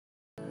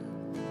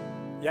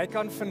Jy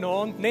kan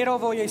vanaand, net daar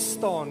waar jy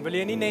staan, wil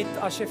jy nie net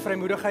as jy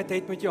vrymoedigheid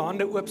het met jou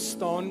hande oop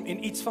staan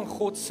en iets van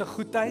God se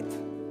goedheid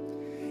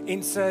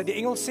en die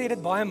Engels sê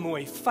dit baie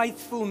mooi,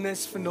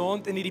 faithfulness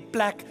vanaand in hierdie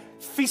plek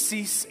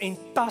fisies en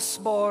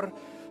tasbaar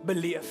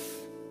beleef.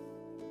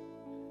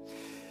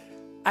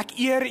 Ek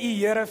eer U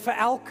Here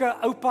vir elke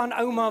oupa en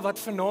ouma wat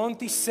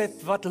vanaand hier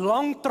sit, wat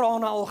lang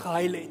trane al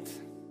gehuil het,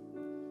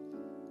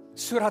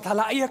 sodat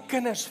hulle eie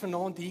kinders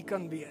vanaand hier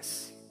kan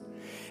wees.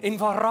 En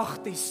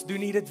waaragtig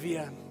doen U dit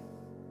weer.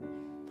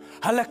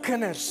 Hulle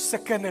kinders, se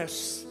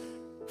kinders,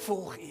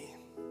 volg U.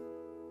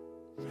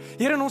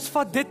 Here, ons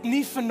vat dit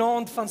nie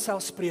vanaand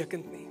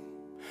vanselfsprekend nie.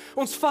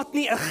 Ons vat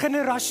nie 'n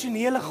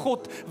generasionele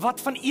God wat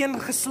van een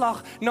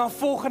geslag na 'n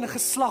volgende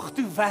geslag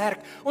toe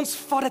werk. Ons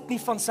vat dit nie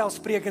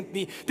vanselfsprekend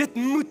nie. Dit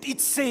moet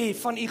iets sê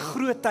van U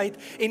grootheid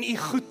en U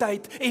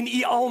goedheid en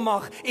U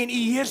almag en U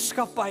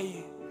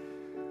heerskappy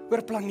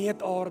oor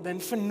planeet Aarde.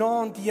 En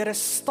vanaand, Here,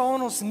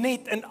 staan ons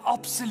net in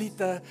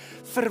absolute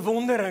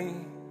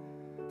verwondering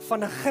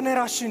van 'n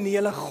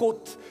generasionele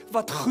God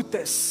wat goed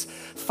is,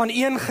 van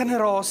een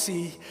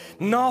generasie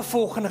na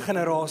volgende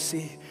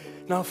generasie,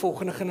 na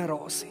volgende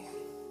generasie.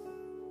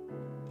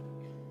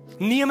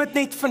 Neem dit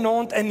net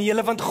vanaand in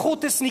julle, want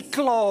God is nie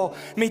klaar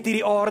met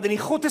hierdie aarde nie.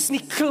 God is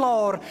nie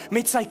klaar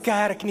met sy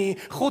kerk nie.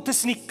 God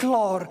is nie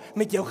klaar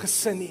met jou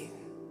gesin nie.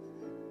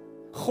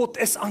 God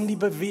is aan die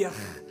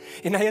beweeg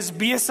en hy is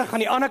besig aan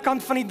die ander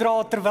kant van die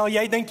draad terwyl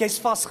jy dink jy's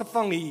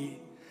vasgevang hier.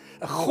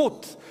 'n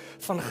God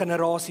van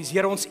generasies.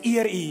 Here, ons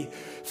eer U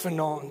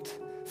vanaand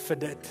vir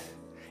dit.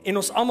 En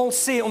ons almal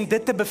sê om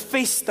dit te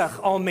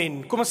bevestig,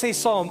 amen. Kom ons sê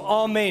saam,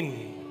 amen.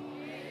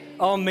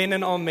 Amen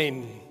en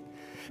amen.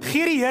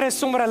 Gee die Here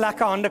sommer 'n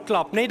lekker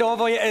handeklap, net daar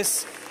waar jy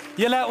is.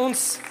 Julle,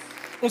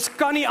 ons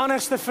kan nie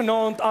anders te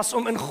vanaand as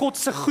om in God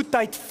se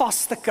goedheid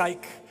vas te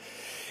kyk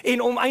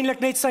en om eintlik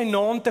net sy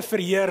naam te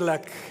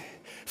verheerlik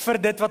vir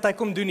dit wat hy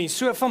kom doen nie.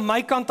 So van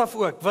my kant af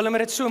ook, Willem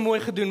het dit so mooi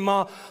gedoen,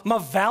 maar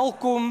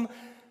welkom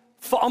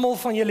vir almal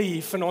van julle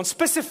hier vanaand.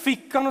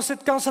 Spesifiek kan ons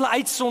hulle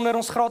uitsonder,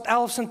 ons graad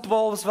 11s en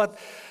 12s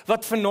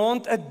wat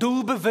vanaand 'n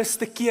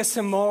doelbewuste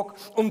keuse maak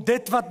om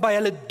dit wat by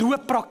hulle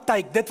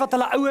dooppraktyk, dit wat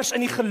hulle ouers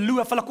in die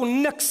geloof, hulle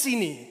kon niks sien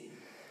nie.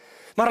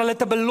 Maar hulle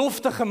het 'n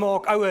belofte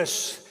gemaak,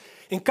 ouers.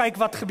 En kyk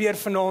wat gebeur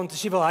vanaand.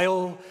 As jy wil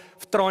huil,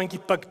 of traantjie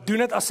pik, doen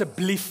dit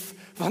asseblief,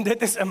 want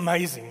dit is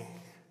amazing.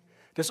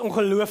 Dis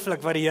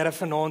ongelooflik wat die Here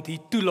vanaand hier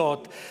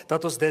toelaat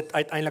dat ons dit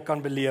uiteindelik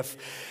kan beleef.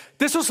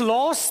 Dis ons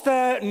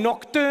laaste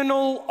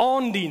nocturnal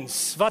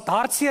aandiens, wat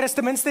hartseer is,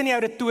 ten minste in die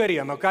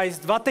auditorium, okay?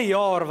 Wat 'n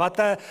jaar,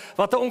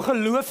 wat 'n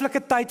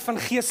ongelooflike tyd van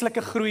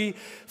geestelike groei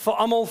vir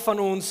almal van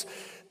ons.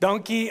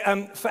 Dankie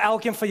vir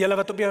elkeen van julle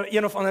wat op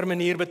een of ander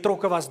manier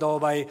betrokke was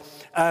daarbey.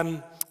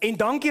 En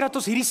dankie dat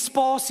ons hierdie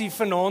spasie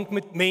vanaand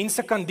met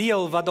mense kan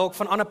deel wat dalk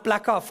van ander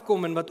plekke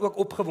afkom en wat ook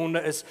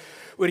opgewonde is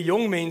oor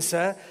jong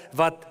mense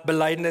wat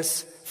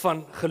belydenis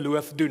van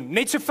geloof doen.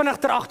 Net so vinnig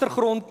ter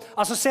agtergrond,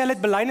 as ons sê hulle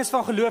het belydenis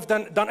van geloof,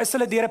 dan is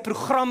hulle deur 'n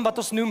program wat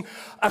ons noem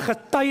 'n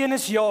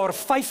getuienisjaar,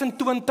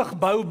 25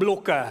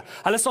 boublokke.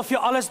 Hulle sal vir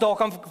jou alles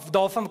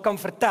daarvan kan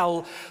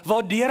vertel,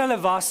 waardeur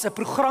hulle was, 'n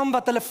program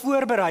wat hulle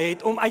voorberei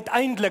het om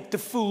uiteindelik te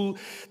voel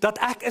dat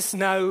ek is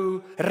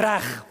nou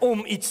reg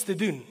om iets te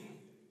doen.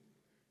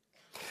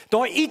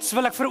 Daai iets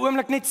wil ek vir 'n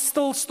oomblik net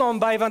stil staan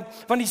by,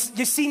 want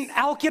jy sien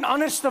elkeen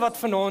anderste wat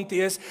vanaand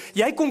hier is,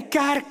 jy kom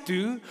kerk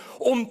toe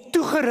om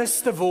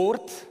toegerus te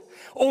word,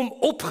 om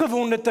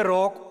opgewonde te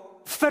raak,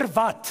 vir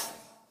wat?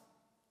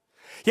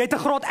 Jy het 'n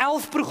graad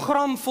 11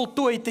 program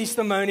voltooi,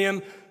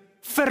 testimonium,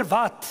 vir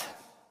wat?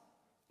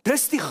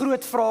 Dis die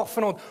groot vraag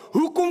vanaand.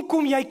 Hoekom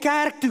kom jy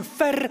kerk toe,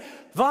 vir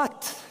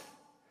wat?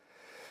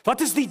 Wat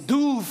is die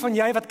doel van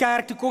jy wat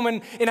kerk toe kom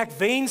en ek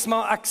wens,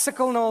 maar ek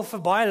sukkel nou al vir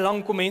baie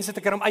lank om mense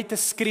te kry om uit te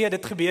skree,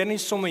 dit gebeur nie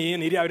sommer hier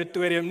in hierdie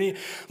auditorium nie,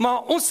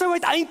 maar ons sou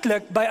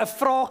uiteindelik by 'n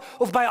vraag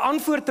of by 'n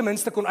antwoord ten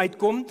minste kon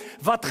uitkom,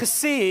 wat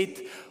gesê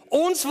het,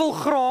 ons wil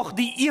graag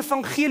die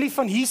evangelie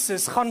van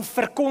Jesus gaan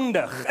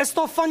verkondig. Is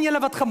daar van julle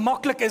wat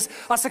gemaklik is,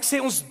 as ek sê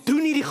ons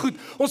doen hierdie goed,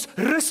 ons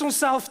rus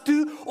onsself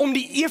toe om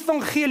die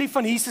evangelie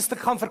van Jesus te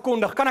gaan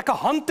verkondig? Kan ek 'n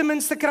hand ten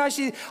minste kry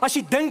as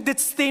jy dink dit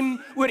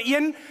stem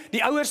ooreen?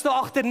 Die ouers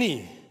daar agter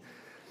nie.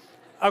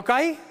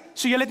 Okay?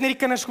 So julle het net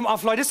die kinders kom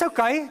aflaai. Dis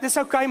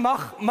okay,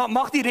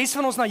 mag die res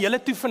van ons na julle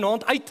toe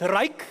vanaand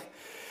uitreik.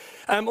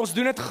 Ons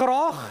doen dit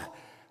graag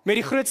met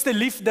die grootste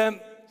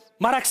liefde.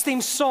 Maar ek stem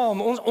saam,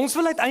 ons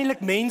wil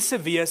uiteindelik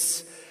mense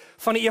wees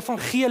van die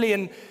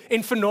evangelie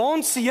en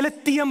vanaand se hele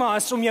tema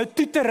is om jou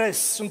toe te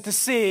rus, om te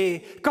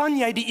sê, kan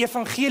jy die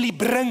evangelie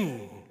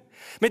bring?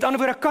 Met ander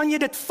woorde, kan jy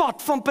dit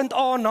vat van punt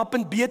A na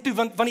punt B toe,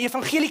 want die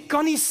evangelie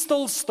kan nie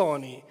stil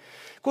staan nie.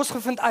 Kom ons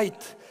gevind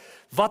uit,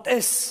 wat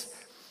is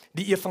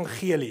die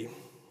evangelie?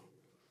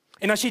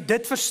 En as jy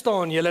dit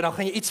verstaan, julle, dan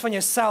gaan jy iets van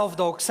jouself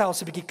dalk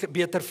selfs 'n bietjie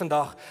beter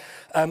vandag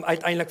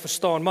uiteindelik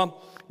verstaan, maar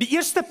die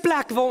eerste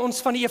plek waar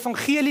ons van die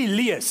evangelie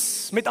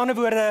lees, met ander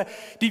woorde,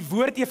 die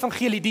woord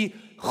evangelie, die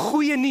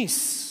goeie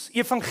nuus.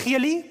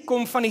 Evangelie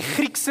kom van die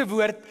Griekse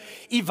woord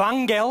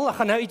evangel, ek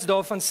gaan nou iets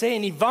daarvan sê,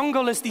 en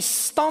evangel is die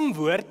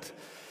stamwoord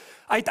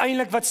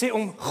uiteindelik wat sê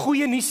om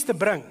goeie nuus te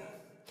bring.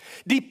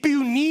 Die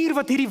pionier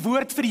wat hierdie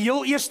woord vir die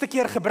heel eerste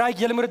keer gebruik,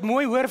 julle moet dit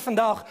mooi hoor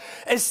vandag,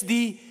 is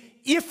die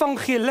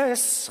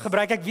evangelis,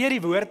 gebruik ek weer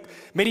die woord,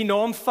 met die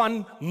naam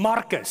van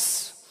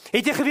Markus.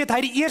 Het jy geweet,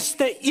 hy het die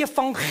eerste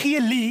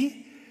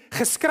evangelie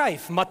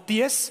geskryf,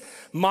 Matteus,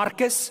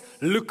 Markus,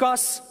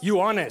 Lukas,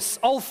 Johannes,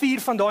 al 4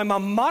 van daai,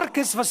 maar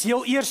Markus was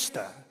heel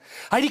eerste.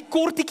 Hy het die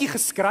kortetjie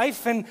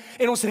geskryf en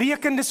ons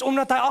reken dis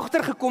omdat hy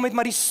agtergekom het,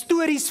 maar die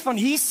stories van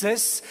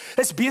Jesus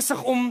is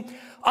besig om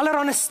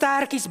allerhande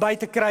stertjies by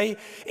te kry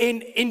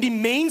en die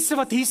mense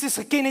wat Jesus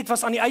geken het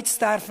was aan die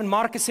uitsterf en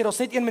Markus sê, daar's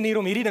net een manier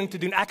om hierdie ding te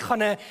doen, ek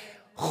gaan 'n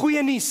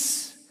goeie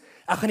nuus,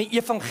 ek gaan die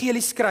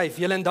evangelie skryf,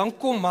 julle, en dan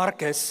kom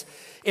Markus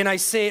en hy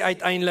sê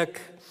uiteindelik,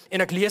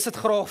 en ek lees dit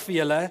graag vir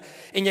julle,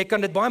 en jy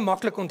kan dit baie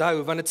maklik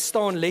onthou, want dit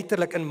staan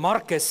letterlik in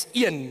Markus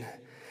 1,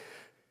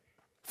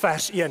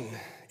 vers 1,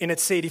 en dit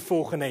sê die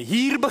volgende,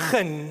 hier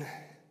begin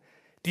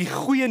die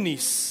goeie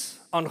nuus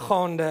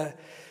aangaande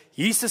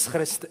Jesus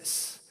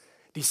Christus,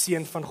 die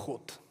Seun van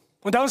God.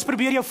 Onthou, ons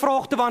probeer jou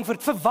vraag te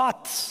beantwoord, vir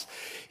wat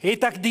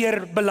het ek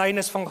deur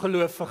belydenis van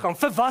geloof gegaan?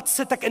 Vir wat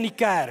sit ek in die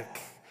kerk?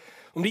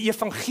 Om die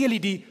evangelie,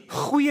 die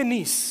goeie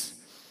nuus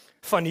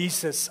van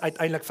Jesus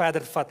uiteindelik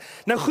verder te vat.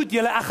 Nou goed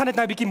julle, ek gaan dit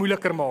nou 'n bietjie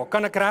moeiliker maak,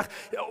 kan ek reg?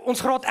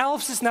 Ons graad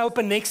 11 is nou op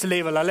 'n next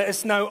level, hulle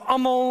is nou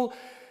almal,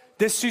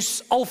 dis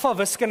soos alfa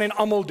wiskunde en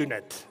almal doen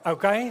dit,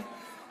 okay?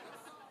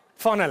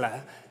 Van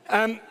hulle.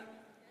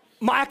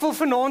 Maar ek wil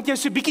vanaand jou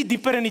so 'n bietjie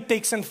dieper in die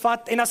teks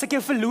invat, en as ek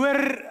jou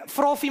verloor,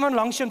 vra vir iemand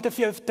langs jou om vir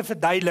jou te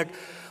verduidelik,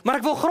 maar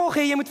ek wil graag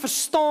hê jy moet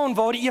verstaan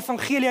waar die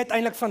evangelie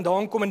uiteindelik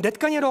vandaan kom, en dit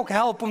kan jou dalk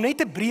help om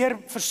net 'n breër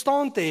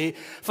verstaan te hê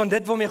van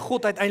dit waarmee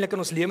God uiteindelik in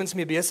ons lewens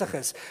mee besig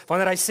is,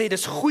 wanneer hy sê,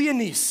 dis goeie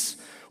nuus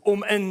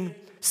om in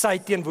sy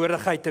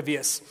teenwoordigheid te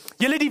wees.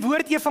 Julle, die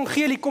woord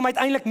evangelie kom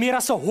uiteindelik meer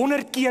as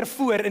 100 keer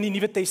voor in die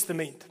Nuwe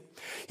Testament.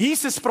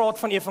 Jesus praat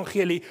van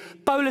evangelie,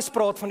 Paulus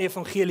praat van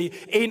evangelie,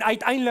 en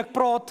uiteindelik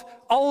praat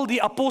al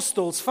die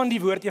apostels van die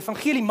woord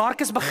evangelie.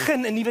 Markus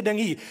begin 'n nuwe ding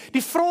hier.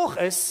 Die vraag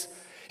is,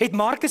 het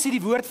Markus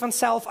hierdie woord van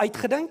self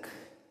uitgedink?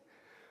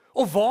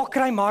 Of waar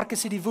kry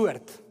Markus hierdie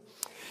woord?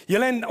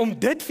 Julle, en om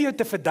dit vir jou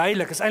te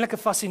verduidelik, is eintlik 'n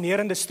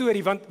fascinerende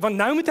storie, want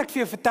nou moet ek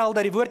vir jou vertel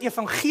dat die woord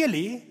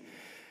evangelie,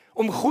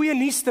 om goeie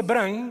nuus te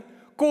bring,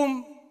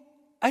 kom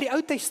uit die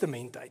Ou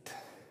Testament uit.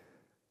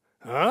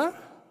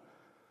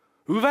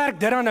 Hoe werk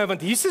dit dan nou?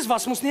 Want Jesus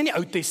was mos nie in die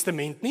Ou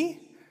Testament nie.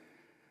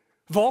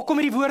 Waar kom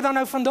hierdie woord dan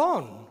nou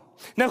vandaan?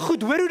 Nou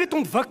goed, hoor hoe dit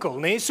ontwikkel,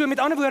 né? So met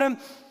ander woorde,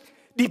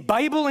 die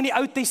Bybel in die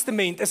Ou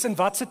Testament is in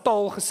watse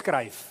taal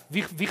geskryf?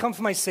 Wie gaan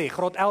vir my sê?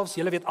 Graad 11,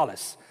 julle weet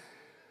alles.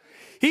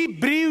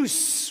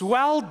 Hebreëus,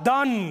 well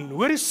done.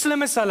 Hoor hoe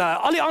slim is hulle.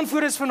 Al die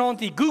antwoorde is vanaand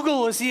hier.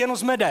 Google is hier in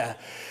ons midde.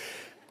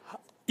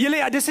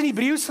 Julle, dis in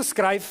Hebreëus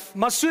geskryf,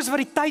 maar soos wat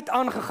die tyd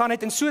aangegaan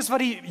het en soos wat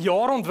die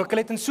jare ontwikkel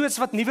het en soos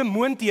wat nuwe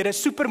moondhede,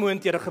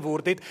 supermoondhede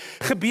geword het,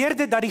 gebeur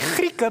dit dat die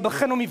Grieke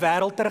begin om die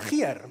wêreld te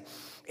regeer.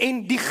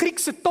 En die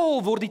Griekse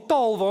taal word die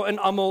taal waarin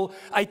almal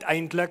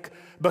uiteindelik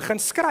begin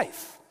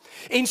skryf.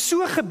 En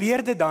so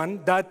gebeur dit dan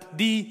dat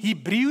die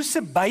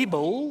Hebreëse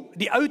Bybel,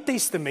 die Ou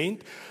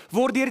Testament,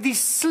 word deur die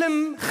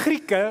slim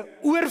Grieke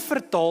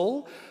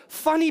oorvertaal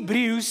van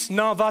Hebreëus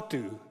na wat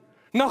toe?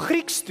 Na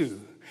Grieks toe.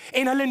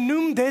 En hulle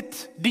noem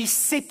dit die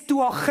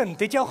Septuagint.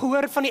 Het jy al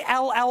gehoor van die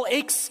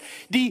LLX?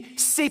 Die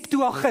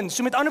Septuagint.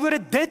 So met ander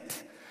woorde,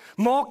 dit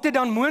maak dit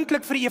dan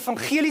moontlik vir die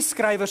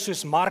evangelieskrywers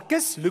soos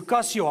Markus,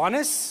 Lukas,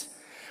 Johannes,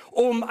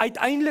 om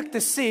uiteindelik te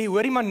sê,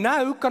 hoorie maar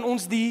nou kan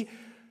ons die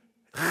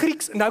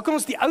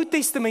Ou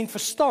Testament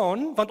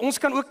verstaan, want ons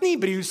kan ook nie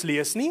Hebreëus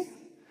lees nie.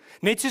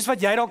 Net soos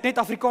wat jy dalk net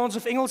Afrikaans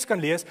of Engels kan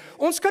lees.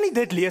 Ons kan nie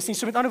dit lees nie,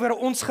 so met ander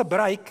woorde, ons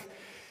gebruik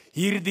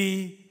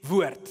hierdie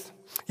woord.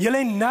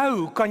 Julle,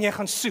 nou kan jy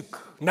gaan soek.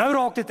 Nou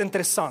raak dit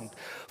interessant.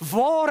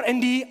 Waar in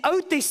die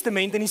Ou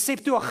Testament, in die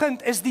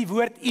Septuagint, is die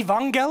woord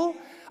evangel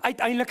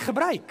uiteindelik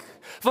gebruik?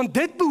 Want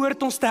dit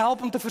behoort ons te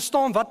help om te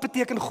verstaan wat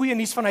beteken goeie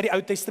nuus vanuit die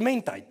Ou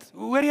Testament uit.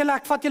 Hoor julle,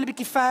 ek vat julle 'n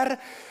bietjie ver,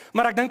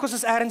 maar ek dink ons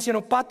is ergens heen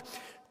op pad.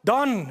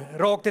 Dan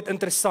raak dit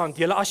interessant.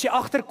 Julle, as jy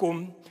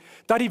agterkom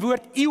dat die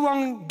woord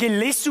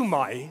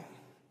evangelesomai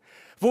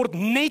word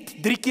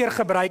net 3 keer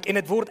gebruik, en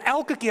dit word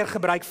elke keer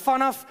gebruik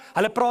vanaf,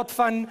 hulle praat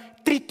van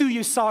Trito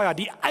Jesaja,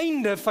 die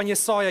einde van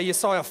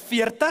Jesaja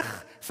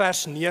 40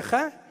 vers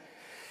 9,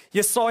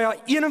 Jesaja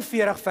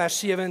 41 vers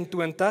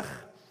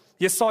 27,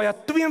 Jesaja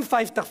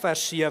 52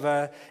 vers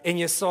 7 en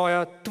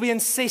Jesaja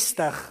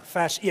 62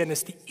 vers 1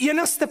 is die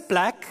enigste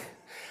plek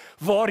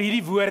waar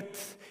hierdie woord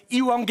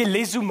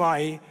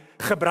evangelesomai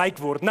gebruik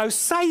word. Nou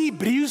sy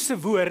Hebreëse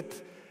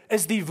woord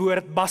is die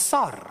woord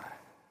basar.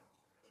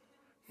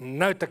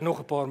 Nou het ek nog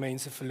 'n paar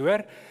mense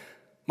verloor,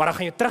 maar dan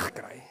gaan jy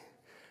terugkry.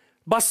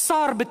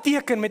 Basar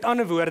beteken met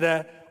ander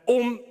woorde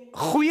om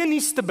goeie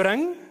nuus te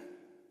bring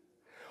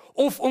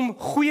of om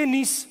goeie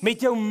nuus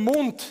met jou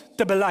mond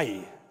te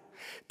bely.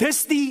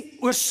 Dis die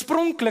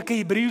oorspronklike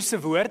Hebreëse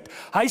woord.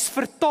 Hy's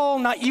vertaal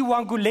na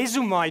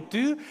evangelesomai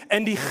toe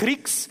in die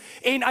Grieks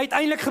en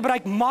uiteindelik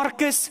gebruik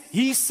Markus,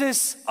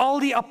 Jesus, al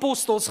die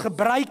apostels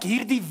gebruik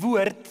hierdie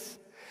woord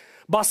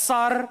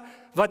basar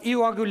wat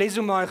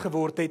Iwagulezumai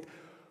geword het,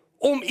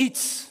 om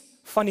iets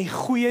van die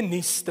goeie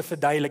nuus te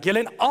verduidelik. Julle,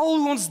 en al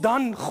hoe ons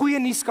dan goeie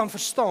nuus kan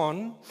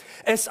verstaan,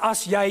 is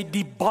as jy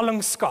die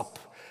ballingskap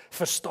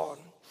verstaan.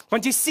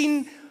 Want jy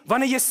sien,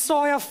 wanneer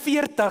Jesaja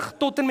 40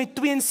 tot en met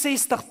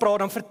 62 praat,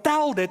 dan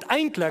vertel dit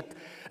eintlik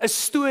 'n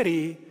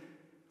storie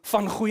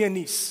van goeie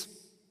nuus.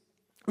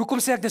 Hoekom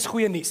sê ek dis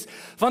goeie nuus?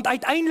 Want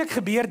uiteindelik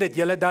gebeur dit,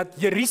 julle, dat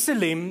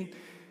Jerusalem,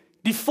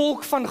 die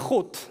volk van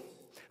God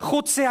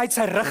sê hy het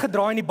sy rug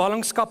gedraai in die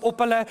ballingskap op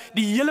hulle,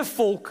 die hele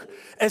volk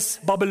is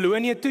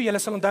Babylonië toe. Julle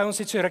sal onthou, ons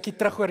het so rukkie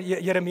terug oor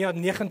Jeremia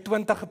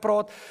 29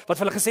 gepraat, wat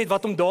vir hulle gesê het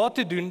wat om daar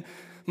te doen,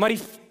 maar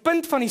die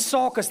punt van die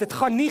saak is, dit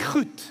gaan nie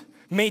goed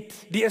met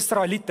die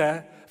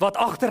Israeliete wat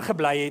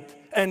agtergebly het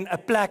in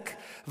 'n plek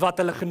wat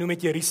hulle genoem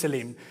het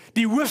Jerusalem.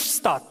 Die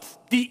hoofstad,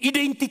 die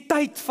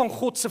identiteit van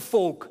God se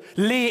volk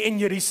lê in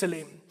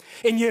Jerusalem.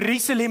 En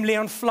Jerusalem lê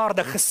aan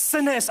flarde,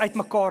 gesinne is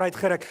uitmekaar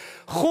uitgeruk.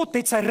 God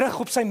het sy rug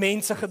op sy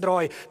mense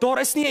gedraai. Daar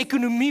is nie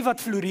ekonomie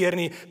wat floreer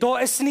nie.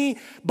 Daar is nie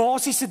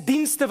basiese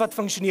dienste wat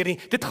funksioneer nie.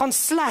 Dit gaan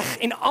sleg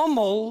en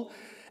almal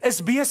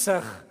is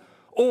besig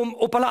om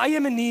op hulle eie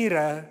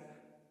maniere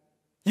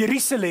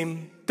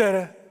Jerusalem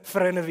te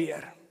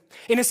vernuweer.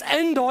 En is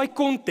in daai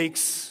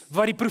konteks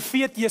wat die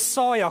profeet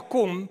Jesaja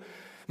kom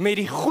met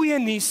die goeie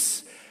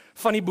nuus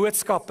van die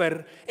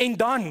boodskapper, en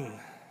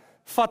dan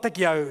vat ek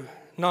jou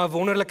na 'n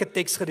wonderlike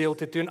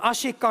teksgedeelte toe. En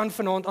as jy kan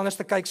vanaand, anders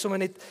te kyk sommer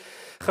net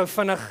gou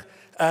vinnig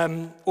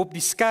op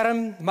die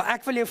skerm, maar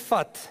ek wil jou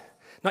vat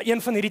na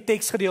een van hierdie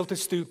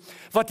teksgedeeltes toe,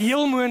 wat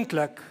heel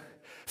moontlik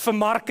vir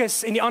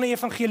Markus en die ander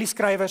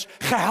evangelieskrywers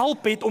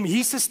gehelp het om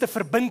Jesus te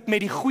verbind met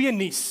die goeie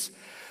nuus,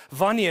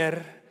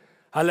 wanneer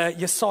hulle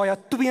Jesaja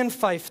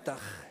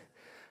 52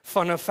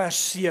 van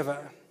vers 7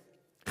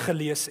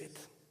 gelees het.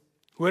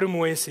 Hoor hoe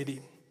mooi is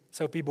dit,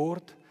 so op die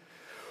bord.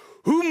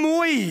 Hoe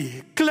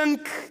mooi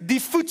klink die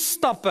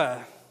voetstappe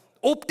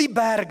op die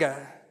berge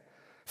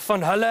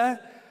van hulle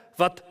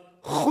wat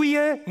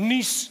goeie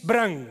nuus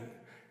bring.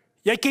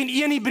 Jy ken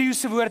een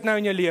Hebreëse woord nou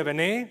in jou lewe,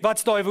 né?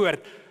 Wat's daai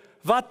woord?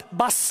 Wat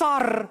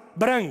basar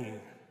bring.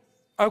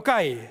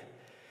 Okay.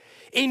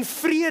 En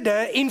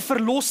vrede en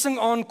verlossing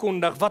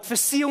aankondig, wat vir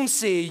Sion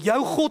sê,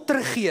 jou God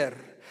regeer.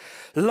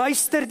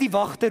 Luister, die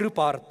wagte roep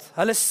hard,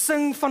 hulle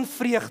sing van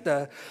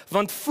vreugde,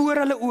 want voor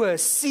hulle oë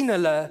sien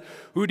hulle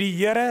hoe die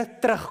Here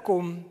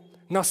terugkom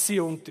na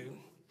Sion toe.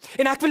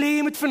 En ek wil hê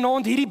jy moet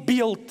vanaand hierdie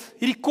beeld,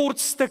 hierdie kort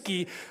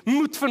stukkie,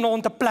 moet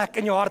vanaand 'n plek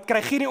in jou hart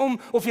kry. Geen nie om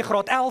of jy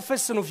graad 11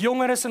 is en of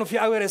jonger is en of jy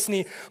ouer is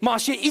nie, maar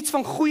as jy iets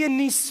van goeie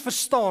nuus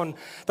verstaan,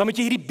 dan moet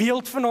jy hierdie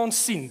beeld vanaand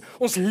sien.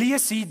 Ons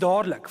lees hier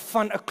dadelik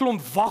van 'n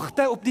klomp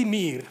wagte op die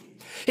muur.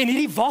 En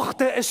hierdie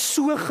wagte is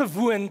so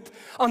gewoond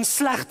aan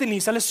slegte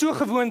nuus. Hulle is so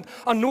gewoond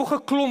aan nog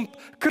 'n klomp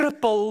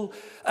krippel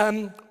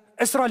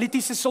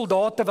Israelitiese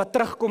soldate wat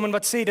terugkom en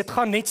wat sê dit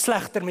gaan net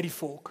slegter met die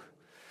volk.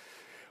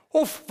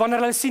 Of wanneer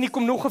hulle sien,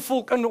 kom nog 'n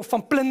volk in, of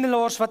van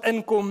plundelaars wat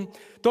inkom,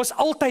 daar's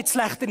altyd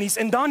slegte nuus.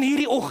 En dan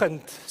hierdie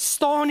oggend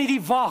staan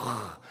hierdie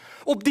wag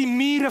op die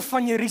mure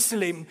van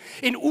Jerusalem,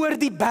 en oor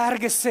die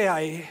berge sê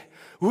hy,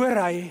 hoor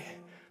hy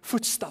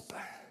voetstappe.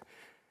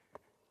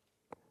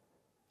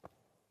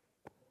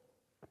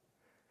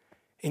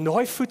 En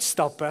daai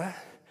voetstappe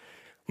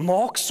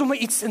maak sommer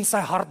iets in sy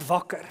hart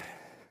wakker.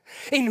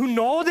 En hoe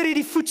nader hy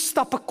die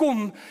voetstappe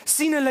kom,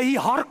 sien hulle hier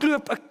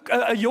hardloop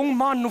 'n jong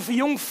man of 'n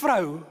jong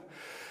vrou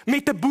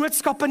met 'n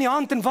boodskap in die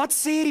hand. En wat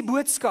sê die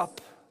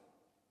boodskap?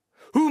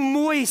 Hoe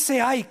mooi, sê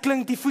hy,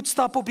 klink die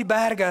voetstappe op die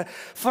berge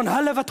van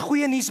hulle wat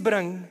goeie nuus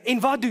bring. En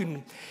wat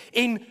doen?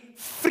 En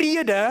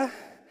vrede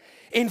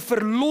en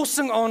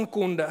verlossing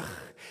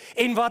aankondig.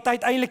 En wat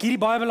uiteindelik hierdie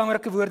baie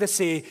belangrike woorde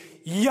sê,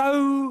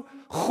 jou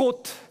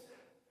God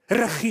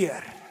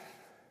regeer.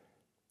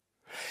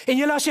 En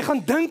julle, as jy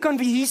gaan dink aan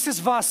wie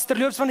Jesus was,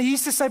 terloops wanneer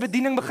Jesus sy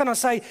bediening begin, dan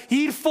sê hy,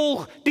 hier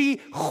volg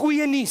die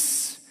goeie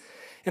nuus.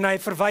 En hy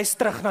verwys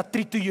terug na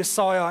 3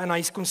 Jesaja, en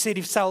hy kon sê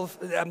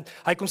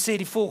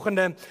die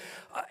volgende,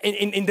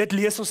 en dit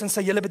lees ons in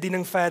sy hele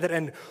bediening verder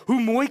in. Hoe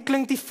mooi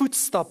klink die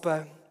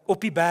voetstappe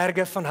op die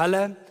berge van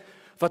hulle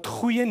wat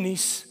goeie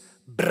nuus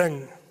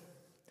bring.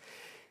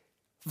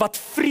 Wat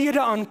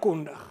vrede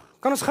aankondig.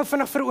 Kan ons gou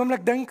vinnig vir 'n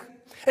oomblik dink?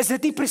 Is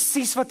dit nie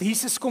presies wat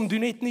Jesus kom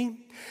doen het nie?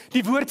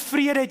 Die woord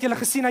vrede, het julle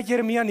gesien uit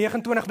Jeremia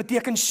 29,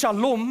 beteken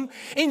shalom.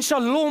 En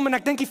shalom, en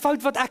ek dink die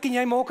fout wat ek en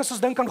jy maak as ons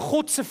dink aan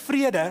God se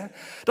vrede,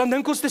 dan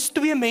dink ons dis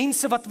twee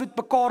mense wat met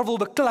mekaar wil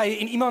beklei,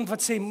 en iemand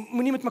wat sê,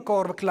 moenie met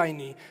mekaar beklei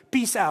nie.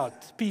 Peace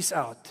out, peace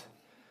out.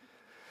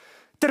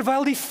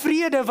 Terwyl die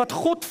vrede wat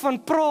God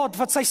van praat,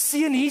 wat sy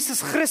seun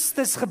Jesus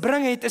Christus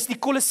gebring het, is die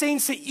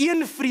Kolossense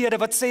 1 vrede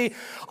wat sê,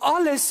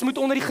 alles moet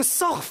onder die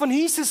gesag van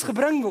Jesus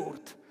gebring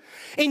word.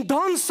 En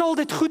dan sal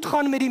dit goed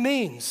gaan met die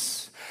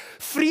mens.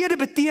 Vrede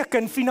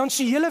beteken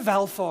finansiële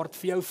welvaart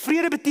vir jou.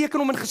 Vrede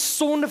beteken om in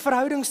gesonde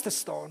verhoudings te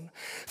staan.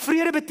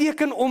 Vrede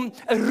beteken om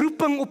 'n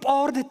roeping op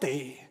aarde te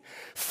hê.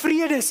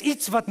 Vrede is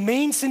iets wat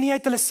mense nie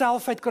uit hulle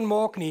self uit kan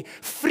maak nie.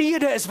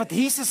 Vrede is wat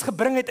Jesus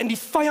gebring het in die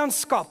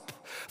vyandskap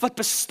wat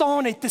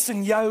bestaan het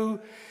tussen jou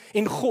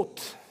en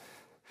God.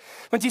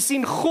 Want jy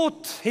sien,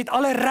 God het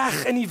alle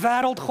reg in die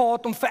wêreld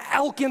gehad om vir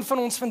elkeen van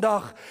ons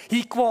vandag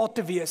hier kwaad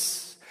te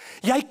wees.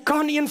 Jy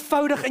kan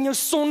eenvoudig in jou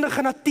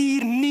sondige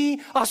natuur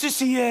nie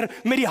assosieer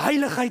met die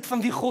heiligheid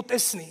van wie God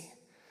is nie.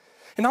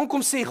 En dan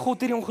kom sê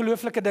God hierdie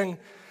ongelooflike ding.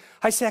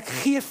 Hy sê, ek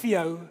gee vir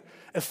jou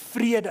 'n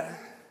vrede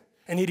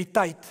in hierdie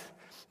tyd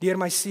deur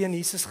my seun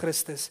Jesus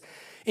Christus.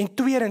 En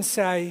tweedens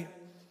sê hy,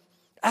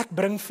 ek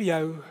bring vir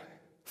jou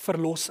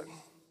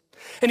verlossing.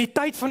 In die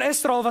tyd van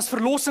Israel was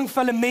verlossing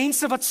vir hulle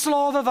mense wat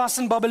slawe was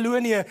in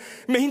Babylonië,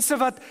 mense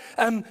wat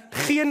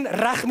geen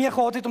reg meer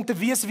gehad het om te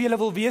wees wie hulle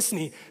wil wees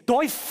nie.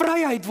 Daai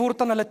vryheid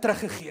word aan hulle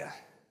teruggegee.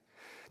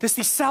 Dis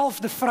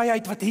dieselfde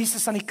vryheid wat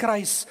Jesus aan die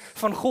kruis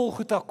van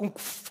Golgotha kom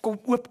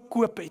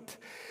oopkoop het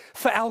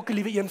vir elke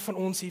liewe een van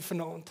ons hier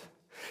vanaand.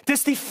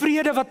 Dis die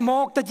vrede wat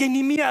maak dat jy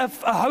nie meer 'n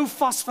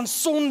houvas van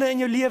sonde in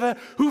jou lewe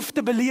hoef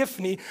te beleef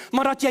nie,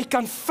 maar dat jy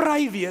kan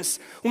vry wees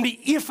om die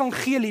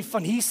evangelie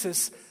van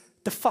Jesus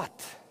te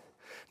vat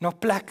na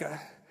plekke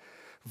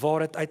waar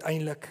dit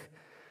uiteindelik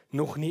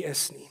nog nie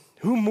is nie.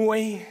 Hoe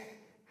mooi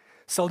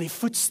sal die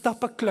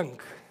voetstappe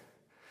klink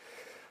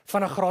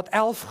van 'n graad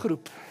 11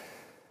 groep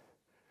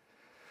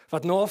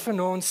wat na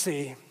vanaand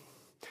sê,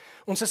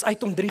 ons is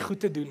uit om 3 goed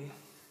te doen.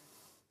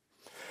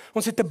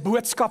 Ons het 'n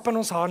boodskap in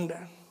ons hande.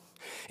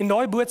 En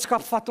daai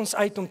boodskap vat ons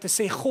uit om te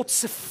sê, God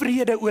se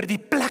vrede oor die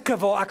plekke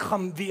waar ek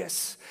gaan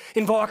wees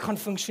en waar ek gaan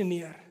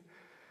funksioneer.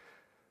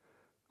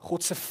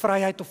 God se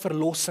vryheid of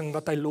verlossing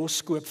wat hy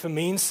loskoop vir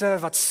mense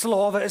wat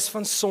slawe is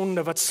van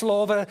sonde, wat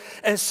slawe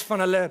is van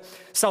hulle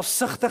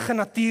selfsugtige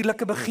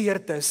natuurlike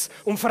begeertes,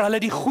 om vir hulle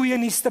die goeie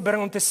nuus te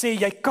bring, om te sê,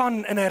 jy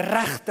kan in 'n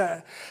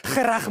regte,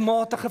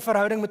 geregmatige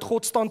verhouding met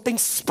God staan, ten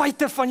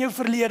spyte van jou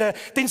verlede,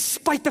 ten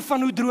spyte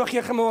van hoe droog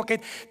jy gemaak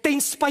het,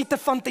 ten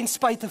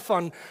spyte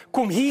van,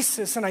 kom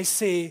Jesus en hy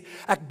sê,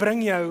 ek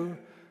bring jou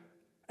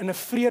in 'n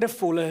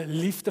vredevolle,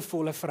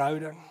 liefdevolle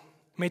verhouding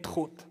met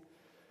God.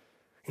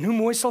 En hoe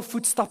mooi sal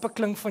voetstappe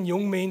klink van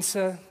jong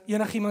mense,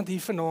 enigiemand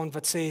hier vanaand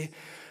wat sê,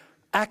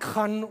 ek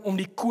gaan om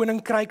die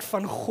koninkryk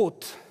van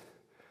God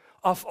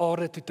af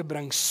aarde toe te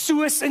bring,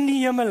 soos in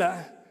die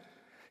hemele,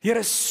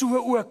 Here, so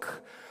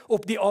ook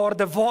op die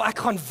aarde, waar ek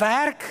gaan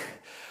werk,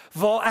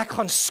 waar ek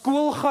gaan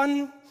skool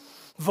gaan,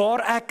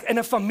 waar ek in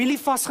 'n familie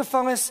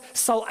vasgevang is,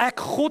 sal ek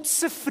God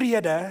se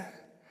vrede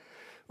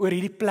oor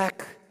hierdie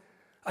plek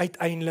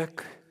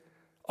uiteindelik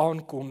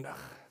aankondig.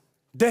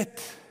 Dit,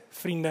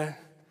 vriende,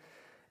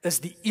 is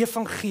die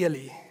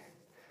evangelie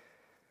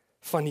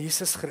van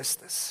Jesus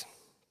Christus.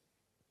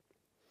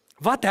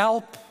 Wat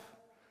help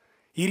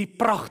hierdie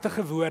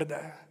pragtige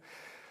woorde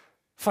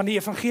van die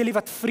evangelie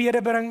wat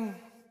vrede bring,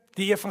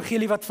 die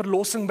evangelie wat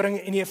verlossing bring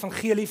en die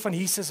evangelie van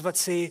Jesus wat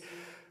sê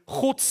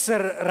God se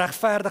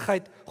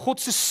regverdigheid, God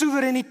se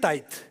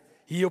soewereiniteit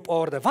hier op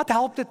aarde. Wat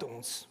help dit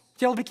ons?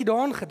 Het jy al 'n bietjie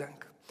daaraan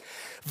gedink?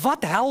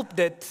 Wat help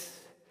dit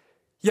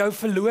jou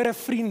verlore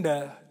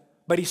vriende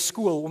by die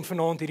skool om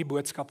vanaand hierdie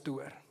boodskap te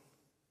hoor?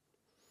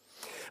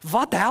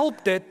 Wat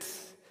help dit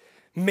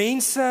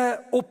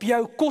mense op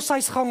jou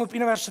koshuisgang op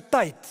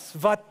universiteit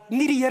wat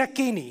nie die Here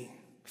ken nie,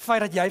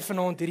 feit dat jy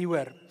vanaand hierdie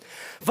hoor?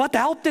 Wat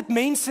help dit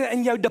mense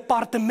in jou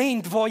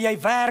departement waar jy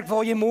werk,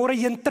 waar jy môre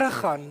heen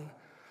teruggaan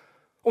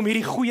om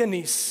hierdie goeie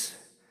nuus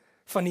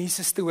van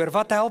Jesus te hoor?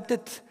 Wat help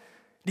dit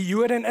die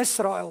Jode in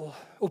Israel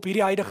op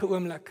hierdie huidige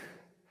oomblik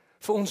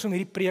vir ons om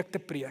hierdie preek te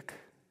preek?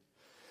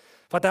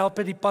 Wat help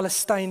dit die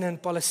Palestynë in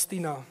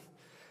Palestina?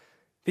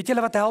 Weet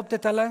julle wat help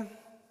dit hulle?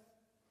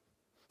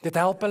 Dit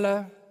help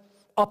hulle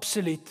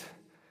absoluut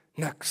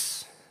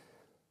niks.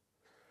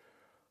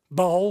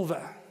 Behalwe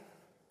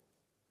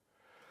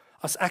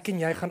as ek en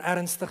jy gaan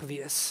ernstig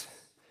wees,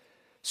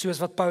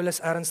 soos wat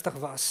Paulus ernstig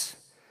was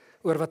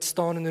oor wat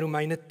staan in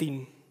Romeine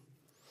 10.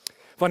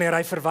 Wanneer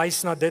hy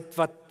verwys na dit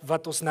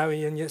wat ons nou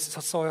in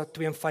Jesaja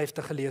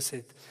 52 gelees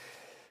het.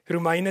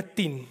 Romeine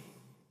 10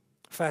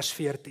 vers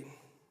 14.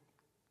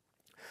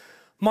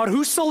 Maar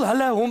hoe sal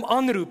hulle hom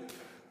aanroep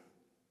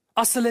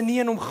as hulle nie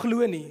in hom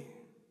glo nie?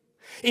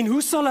 En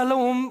hoe sal hulle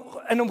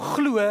in hom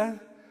glo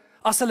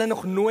as hulle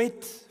nog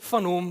nooit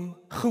van hom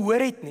gehoor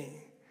het nie?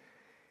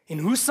 En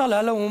hoe sal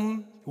hulle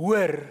hom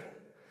hoor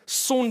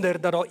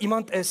sonder dat daar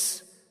iemand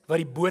is wat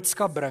die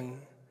boodskap bring?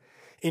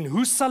 En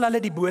hoe sal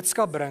hulle die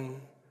boodskap bring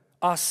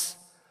as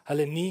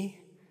hulle nie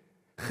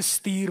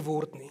gestuur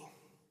word nie?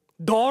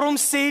 Daarom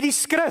sê die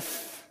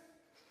skrif.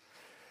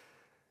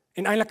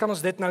 En eintlik kan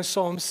ons dit nou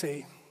saam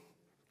sê.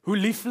 Hoe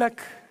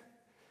lieflik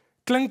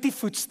klink die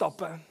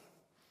voetstappe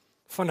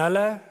van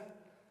hulle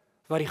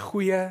wat die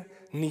goeie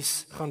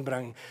nuus gaan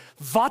bring.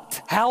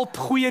 Wat help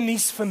goeie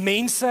nuus vir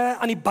mense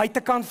aan die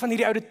buitekant van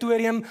hierdie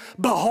auditorium,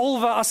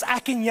 behalwe as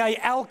ek en jy,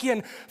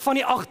 elkeen van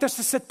die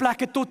agterste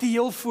sitplekke tot die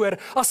heel voor,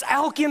 as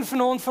elkeen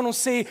vanaand van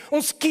ons sê,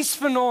 ons kies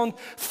vanaand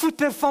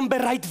voete van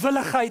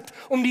bereidwilligheid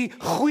om die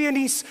goeie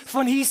nuus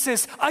van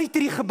Jesus uit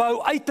hierdie gebou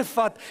uit te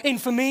vat en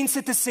vir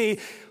mense te sê,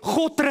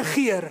 God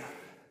regeer,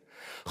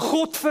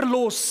 God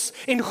verlos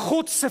en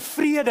God se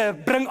vrede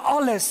bring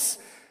alles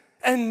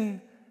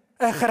in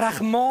 'n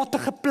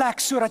geregmatige plek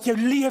sodat jou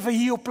lewe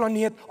hier op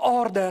planeet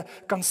Aarde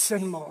kan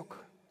sin maak.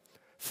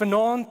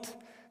 Vanaand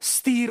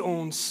stuur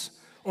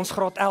ons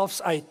graad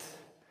 11s uit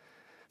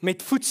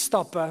met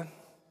voetstappe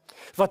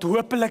wat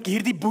hopelik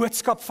hierdie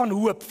boodskap van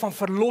hoop, van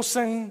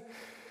verlossing,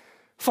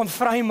 van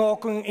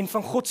vrymaking en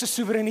van God se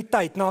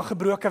soewereiniteit na 'n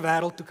gebroke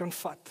wêreld toe kan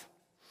vat.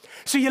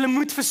 So julle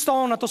moet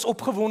verstaan dat ons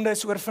opgewonde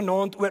is oor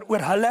vanaand,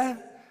 oor hulle,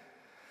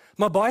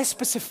 maar baie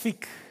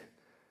spesifiek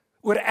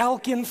oor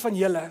elkeen van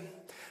julle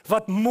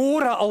wat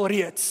môre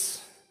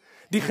alreeds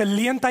die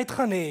geleentheid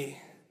gaan hê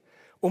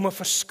om 'n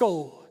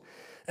verskil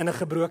in 'n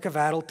gebroke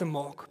wêreld te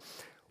maak.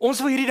 Ons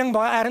wil hierdie ding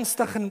baie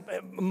ernstig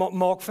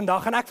maak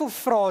vandag en ek wil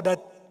vra dat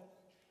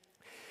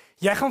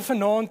jy gaan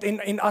vanaand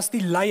en as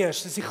die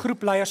leiers, as die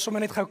groepleiers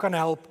sommer net gou kan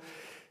help,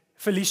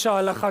 Felicia,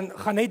 hulle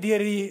gaan net deur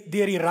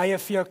die rye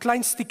vir jou 'n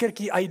klein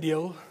stiekertjie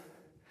uitdeel,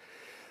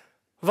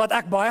 wat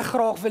ek baie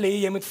graag wil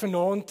hê jy moet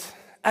vanaand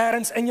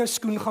ergens in jou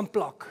skoen gaan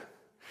plak,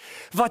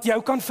 wat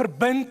jou kan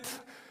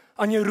verbind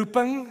aan jou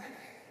roeping,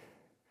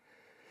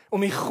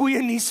 om die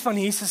goeie nuus van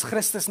Jesus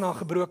Christus na 'n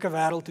gebroke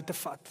wêreld toe te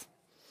vat.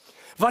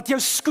 Wat jou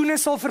skoene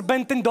sal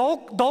verbind en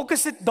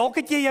dalk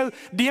het jy jou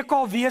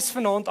DKW's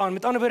vanaand aan.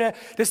 Met ander woorde,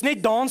 dis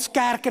net dans,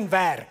 kerk en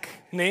werk,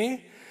 nê?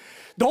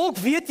 Dalk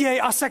weet jy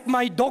as ek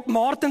my Doc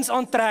Martens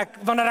aantrek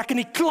wanneer ek in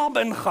die klub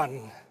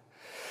ingaan,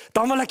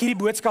 dan wil ek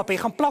hierdie boodskap hê.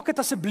 Gaan plak dit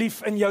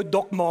asseblief in jou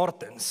Doc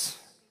Martens.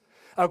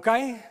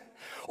 Okay?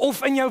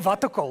 Of in jou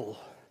wat ook al.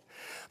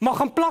 Maar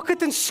gaan plak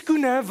dit in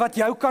skoene wat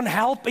jou kan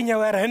help en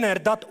jou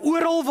herinner dat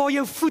oral waar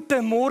jou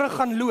voete môre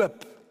gaan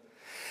loop,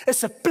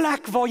 is 'n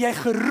plek waar jy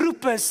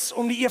geroep is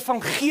om die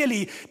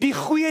evangelie, die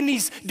goeie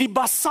nuus, die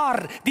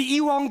basar, die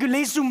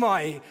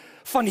evangeliesumai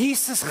van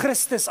Jesus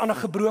Christus aan 'n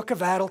gebroke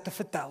wêreld te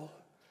vertel.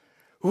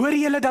 Hoor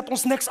julle dat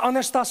ons niks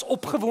anders as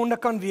opgewonde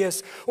kan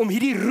wees om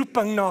hierdie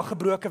roeping na 'n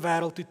gebroke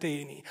wêreld toe te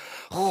hê nie.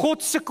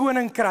 God se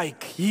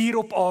koninkryk hier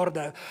op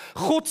aarde,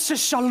 God se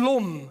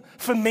shalom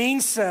vir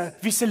mense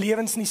wie se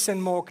lewens nie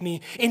sin maak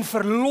nie en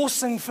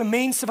verlossing vir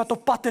mense wat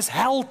op pad is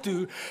hel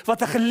toe,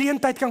 wat 'n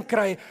geleentheid kan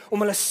kry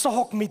om hulle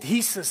saak met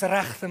Jesus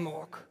reg te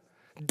maak.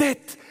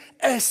 Dit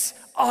is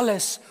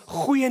alles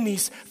goeie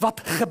nuus wat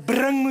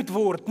gebring moet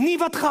word, nie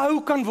wat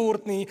gehou kan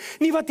word nie,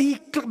 nie wat hier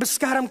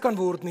beskerm kan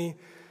word nie,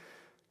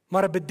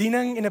 maar 'n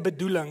bediening en 'n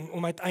bedoeling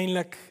om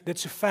uiteindelik dit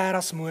so ver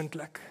as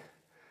moontlik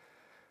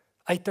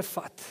uit te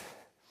vat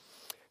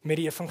met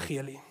die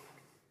evangelie.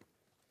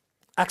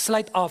 Ek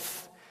sluit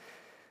af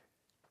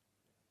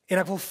en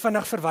ek wil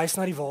vinnig verwys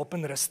na die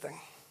wapenrusting.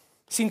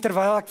 Sien,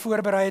 terwyl ek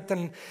voorberei het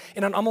en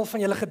aan almal van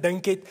julle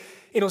gedink het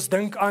en ons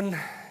dink aan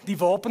die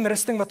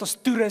wapenrusting wat ons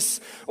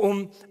toerus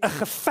om 'n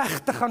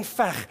geveg te gaan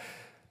veg.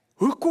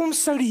 Hoekom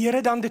sou die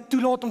Here dan dit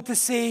toelaat om te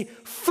sê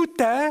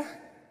voete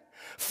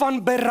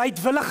van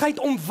bereidwilligheid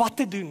om wat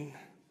te doen?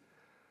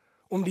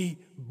 Om die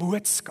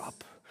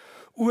boodskap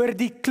oor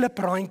die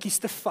kliprandjies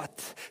te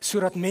vat,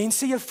 sodat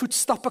mense jou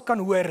voetstappe kan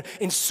hoor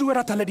en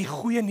sodat hulle die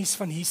goeie nuus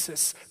van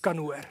Jesus kan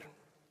hoor.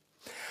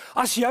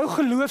 As jou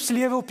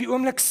geloofslewe op die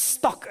oomblik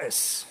stak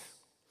is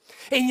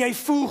en jy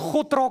voel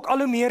God raak al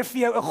hoe meer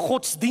vir jou 'n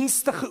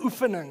godsdienstige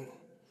oefening,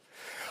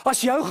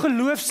 as jou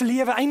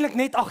geloofslewe eintlik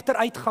net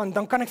agteruit gaan,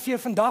 dan kan ek vir jou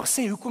vandag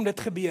sê hoekom dit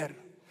gebeur.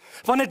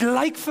 Want dit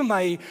lyk vir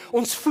my,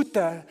 ons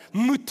voete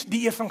moet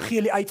die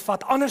evangelie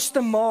uitvat, anders te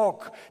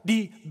maak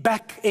die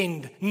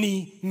back-end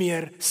nie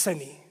meer sin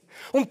nie.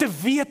 Om te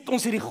weet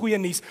ons het die goeie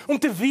nuus, om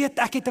te weet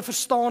ek het 'n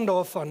verstaan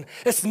daarvan,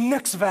 is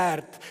niks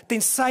werd,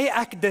 tensy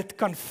ek dit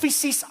kan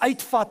fisies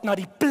uitvat na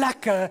die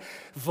plekke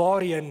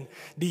waarheen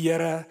die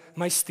Here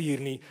my stuur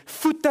nie.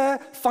 Voete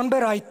van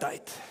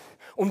bereidheid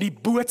om die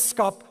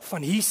boodskap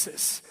van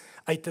Jesus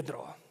uit te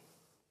dra.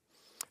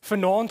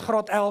 Vanaand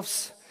graad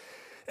 11s,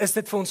 is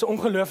dit vir ons 'n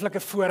ongelooflike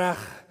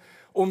voorreg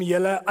om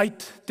julle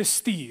uit te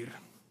stuur.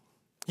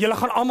 Julle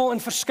gaan almal in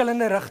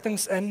verskillende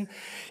rigtings in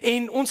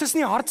en ons is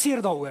nie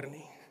hartseer daaroor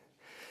nie.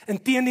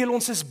 Inteendeel,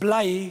 ons is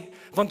bly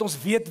want ons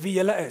weet wie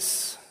julle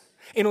is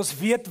en ons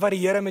weet wat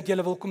die Here met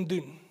julle wil kom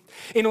doen.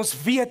 En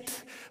ons weet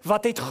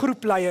wat het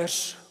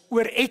groepleiers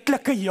oor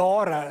etlike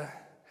jare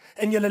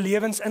in julle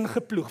lewens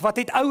ingeploeg. Wat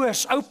het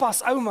ouers,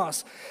 oupas,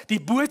 oumas, die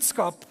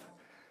boodskap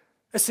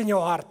is in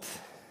jou hart.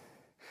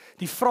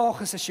 Die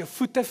vraag is jou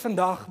voete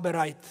vandag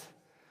bereid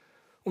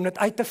om dit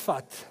uit te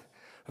vat,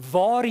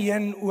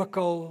 waarheen ook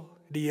al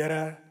die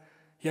Here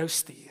jou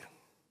stuur.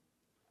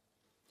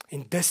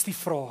 En dis die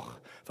vraag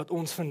wat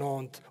ons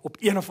vanaand op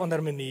een of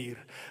ander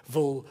manier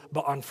wil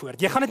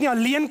beantwoord. Jy gaan dit nie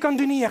alleen kan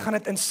doen nie, jy gaan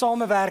dit in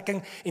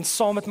samewerking en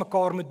saam met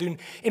mekaar moet doen.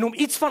 En om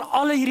iets van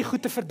alle hierdie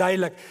goed te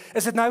verduidelik,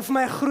 is dit nou vir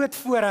my 'n groot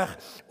voorreg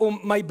om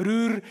my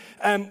broer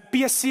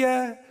PC,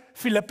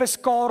 Philippus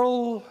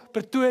Karel,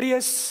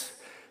 Pretorius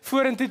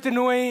vorentoe te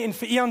nooi en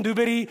vir Ian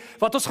Dubery,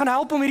 wat ons gaan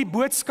help om hierdie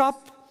boodskap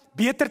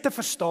beter te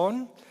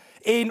verstaan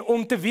en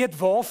om te weet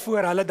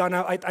waarvoor hulle dan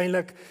nou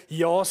uiteindelik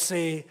ja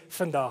sê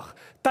vandag.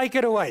 Take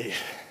it away.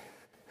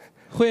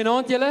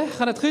 Goeienaand julle,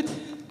 gaan dit goed?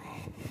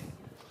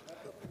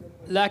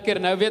 Lekker,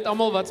 nou weet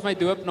almal wat's my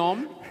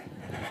doopnaam.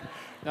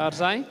 Daar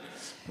sy.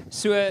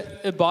 So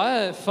 'n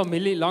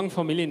baie lang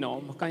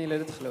familienaam, kan julle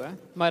dit glo?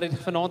 Maar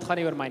vanaand gaan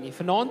nie oor my nie.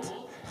 Vanaand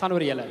gaan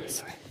oor julle.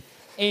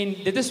 En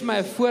dit is my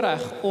 'n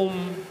voorreg om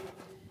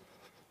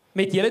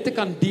met julle te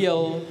kan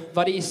deel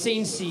wat die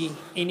essensie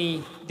en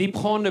die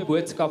diepgaande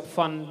boodskap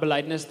van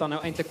belydenis dan nou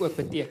eintlik ook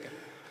beteken.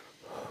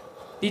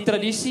 Die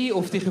tradisie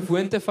of die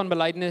gewoonte van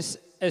belydenis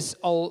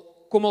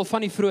kom al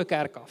van die vroeë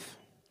kerk af.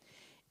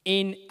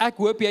 En ek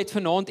hoop jy het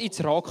vanaand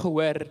iets raak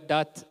gehoor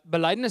dat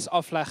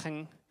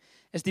belydenisaflegging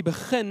is die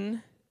begin,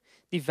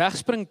 die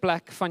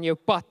wegspringplek van jou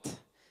pad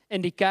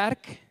in die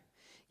kerk,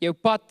 jou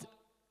pad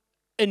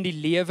in die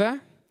lewe,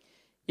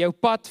 jou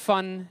pad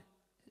van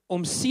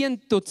om seën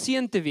tot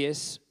seën te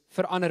wees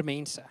vir ander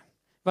mense.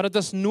 Want dit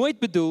was nooit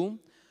bedoel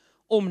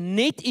om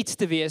net iets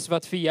te wees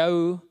wat vir jou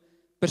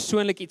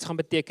persoonlik iets gaan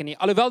beteken nie.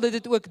 Alhoewel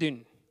dit ook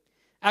doen.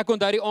 Ek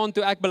onthou die aand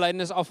toe ek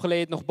belydenis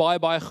afgelê het nog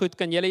baie goed.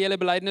 Kan julle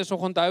belydenis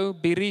nog onthou?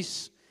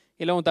 Biries,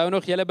 julle onthou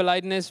nog julle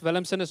belydenis?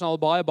 Willemsen is al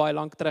baie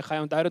lank terug.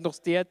 Hy onthou dit nog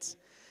steeds,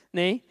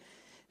 nee?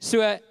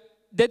 So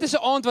dit is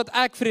 'n aand wat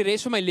ek vir die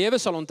res van my lewe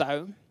sal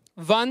onthou,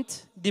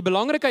 want die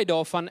belangrikheid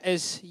daarvan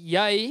is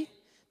jy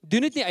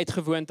doen dit nie uit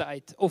gewoonte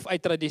uit of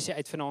uit tradisie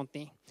uit vanaand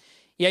nie.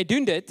 Jy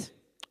doen dit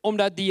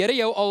omdat die Here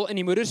jou al in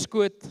die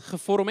moederskoot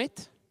gevorm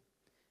het.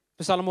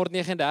 Psalm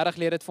 139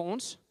 leer dit vir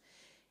ons.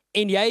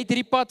 En jy het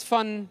hierdie pad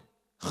van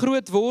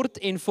groot word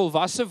en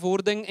volwasse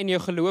wording in jou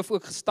geloof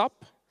ook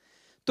gestap,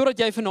 totdat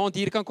jy vanaand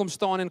hier kan kom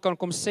staan en kan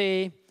kom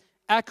sê,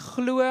 ek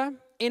glo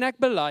en ek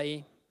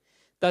bely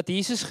dat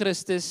Jesus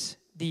Christus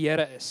die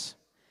Here is.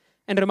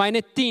 In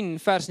Romeine 10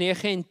 vers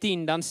 9 en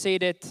 10 dan sê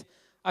dit,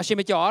 as jy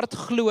met jou hart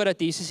glo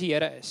dat Jesus die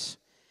Here is,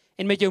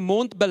 en met jou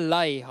mond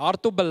bely,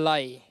 hardop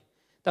bely,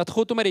 dat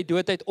God hom uit die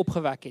dood uit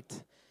opgewek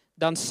het,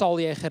 dan sal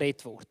jy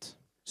gered word.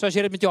 So as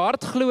jy dit met jou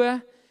hart glo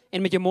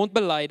en met jou mond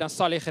bely, dan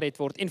sal jy gered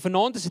word. En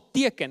vanaand is 'n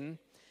teken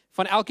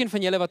van elkeen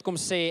van julle wat kom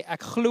sê,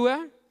 ek glo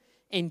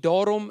en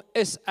daarom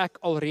is ek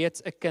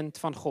alreeds 'n kind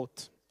van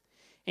God.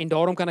 En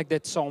daarom kan ek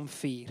dit saam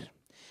vier.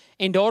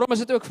 En daarom is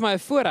dit ook vir my 'n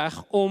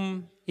voorreg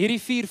om hierdie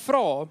 4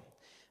 vrae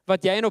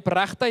wat jy in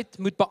opregtheid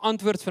moet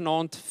beantwoord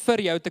vanaand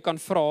vir jou te kan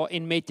vra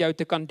en met jou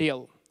te kan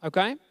deel.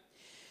 Okay?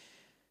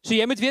 So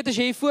jy moet weet as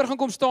jy hier voor gaan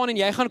kom staan en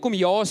jy gaan kom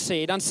ja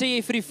sê, dan sê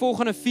jy vir die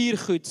volgende 4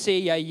 goed,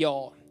 sê jy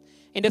ja.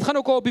 En dit gaan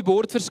ook al op die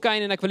bord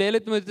verskyn en ek wil hê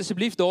dit moet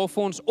asseblief daar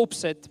vir ons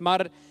opsit,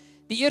 maar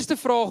die eerste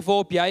vraag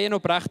waarop jy in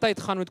opregtheid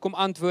gaan moet kom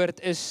antwoord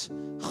is,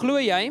 glo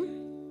jy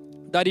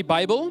dat die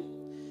Bybel,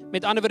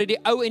 met ander woorde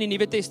die Ou en die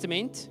Nuwe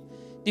Testament,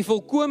 die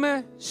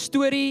volkome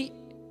storie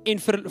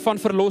van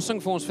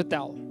verlossing vir ons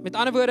vertel? Met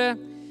ander woorde,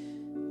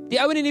 die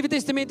Ou en die Nuwe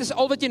Testament is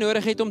al wat jy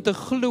nodig het om te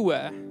glo,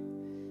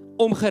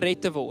 om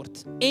gered te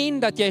word. En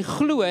dat jy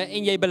glo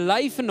en jy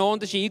bely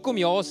vanaand as jy hier kom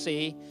ja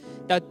sê,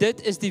 dat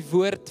dit is die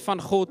woord van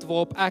God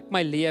waarop ek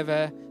my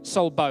lewe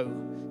sal bou.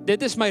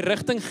 Dit is my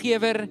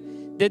rigtinggewer,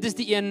 dit is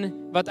die een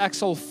wat ek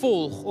sal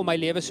volg om my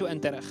lewe so in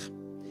te rig.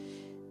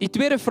 Die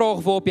tweede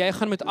vraag waarop jy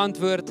gaan moet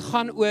antwoord,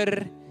 gaan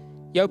oor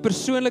jou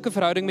persoonlike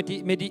verhouding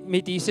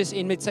met Jesus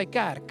en met sy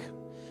kerk.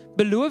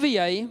 Beloof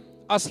jy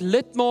as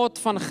lidmaat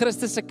van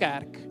Christus se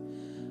kerk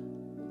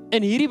om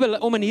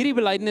in hierdie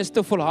belydenis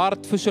te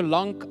volhard vir so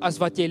lank as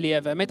wat jy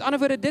lewe? Met ander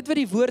woorde, dit wat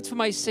die woord vir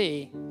my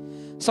sê,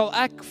 sal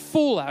ek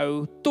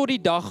volhou tot die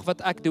dag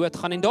wat ek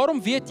doodgaan. En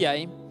daarom weet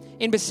jy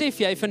en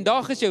besef jy,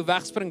 vandag is jou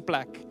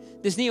wegspringplek.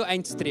 Dis nie jou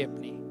eindstreep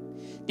nie.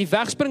 Die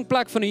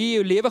wegspringplek van hoe jy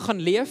jou lewe gaan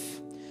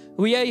leef,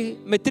 hoe jy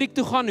matriek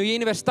toe gaan, hoe jy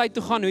universiteit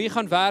toe gaan, hoe jy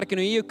gaan werk en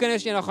hoe jy jou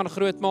kinders eendag gaan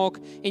grootmaak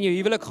en jou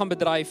huwelik gaan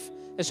bedryf,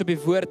 is op die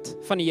woord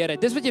van die Here.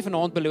 Dis wat jy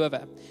vanaand beloof.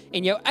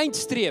 En jou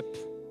eindstreep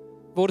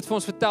word vir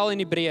ons vertel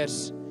in Hebreërs,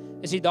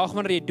 is die dag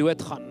wanneer jy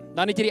doodgaan.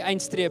 Dan het jy die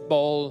eindstreep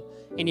behaal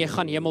en jy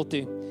gaan hemel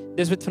toe.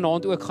 Dis wat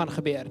vanaand ook gaan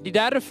gebeur. Die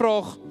derde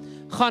vraag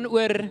gaan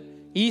oor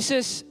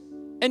Jesus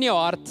in jou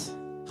hart,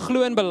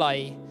 glo en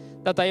bely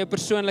dat hy jou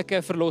persoonlike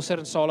verlosser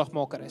en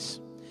saligmaker is.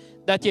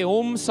 Dat jy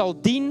hom sal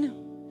dien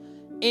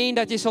en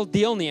dat jy sal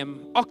deelneem,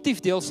 aktief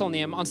deel sal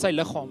neem aan sy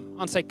liggaam,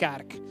 aan sy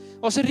kerk.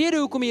 Ons 'n rede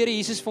hoekom die Here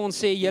Jesus vir ons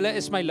sê, julle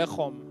is my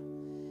liggaam.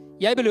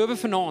 Jy beloof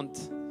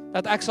vanaand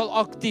dat ek sal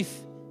aktief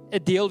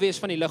 'n deel wees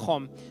van die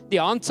liggaam. Die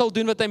hand sal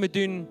doen wat hy moet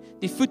doen,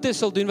 die voete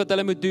sal doen wat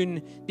hulle moet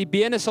doen, die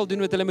bene sal doen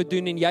wat hulle moet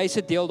doen en jy is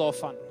 'n deel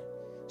daarvan.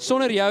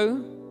 Sonder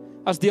jou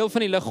as deel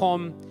van die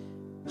liggaam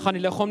gaan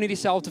die liggaam nie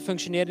dieselfde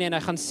funksioneer nie en hy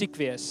gaan siek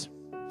wees.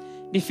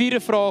 Die vierde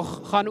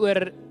vraag gaan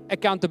oor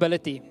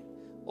accountability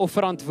of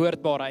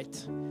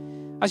verantwoordbaarheid.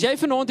 As jy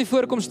vanaand hier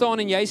voorkom staan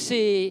en jy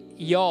sê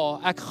ja,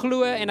 ek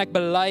glo en ek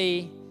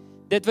bely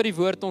dit wat die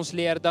woord ons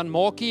leer, dan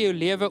maak jy jou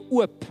lewe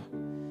oop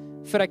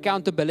vir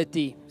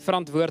accountability,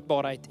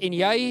 verantwoordbaarheid. En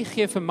jy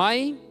gee vir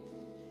my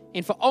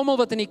en vir almal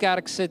wat in die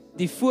kerk sit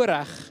die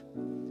voorreg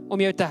om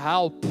jou te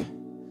help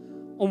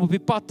om op die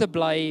pad te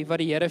bly wat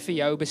die Here vir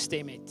jou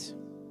bestem het.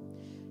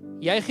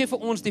 Jy gee vir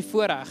ons die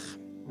voorreg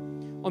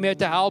om jou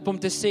te help om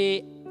te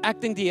sê, ek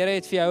dink die Here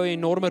het vir jou 'n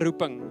enorme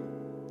roeping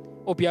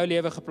op jou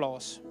lewe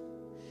geplaas.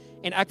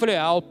 En ek wil jou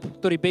help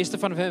tot die beste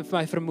van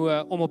my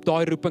vermoë om op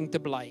daai roeping te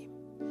bly.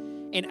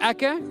 En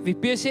ek, wie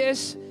PC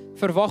is,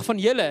 verwag van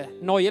julle,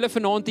 na julle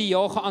vanaand die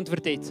ja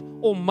geantwoord het,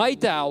 om my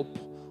te help,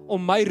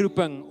 om my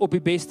roeping op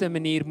die beste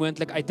manier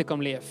moontlik uit te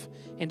kan leef.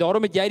 En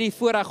daarom het jy die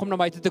voorreg om na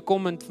my toe te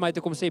kom en vir my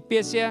te kom sê,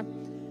 PC,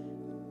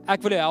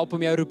 Ek wil jou help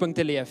om jou roeping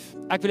te leef.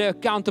 Ek wil jou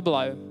accountable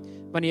hou,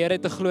 want die Here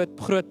het 'n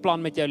groot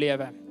plan met jou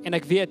lewe. En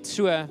ek weet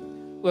so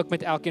ook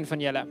met elkeen van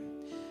julle.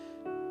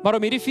 Maar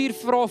om hierdie 4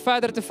 vrae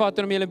verder te vat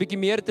en om julle 'n bietjie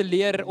meer te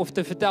leer of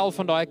te vertel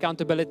van daai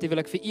accountability, wil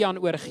ek vir Ian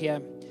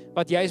oorgee,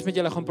 wat juist met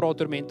julle gaan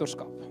praat oor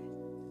mentorskap.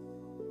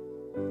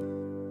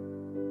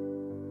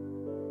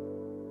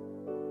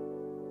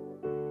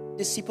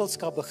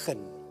 Disipelskap begin.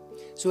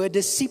 So 'n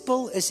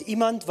disipel is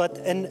iemand wat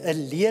in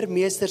 'n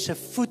leermeester se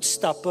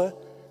voetstappe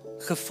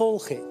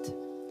gevolg het.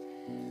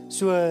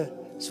 So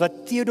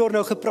wat Theodor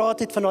nou gepraat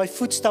het van daai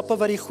voetstappe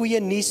wat die goeie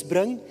nuus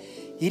bring,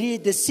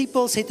 hierdie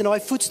disipels het in daai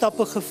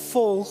voetstappe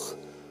gevolg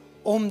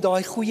om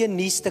daai goeie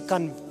nuus te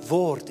kan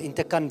word en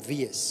te kan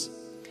wees.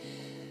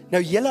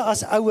 Nou julle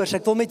as ouers,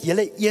 ek wil met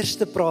julle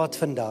eerste praat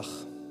vandag.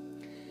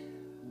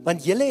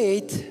 Want julle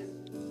het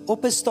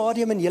op 'n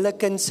stadium in julle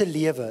kind se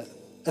lewe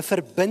 'n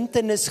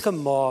verbintenis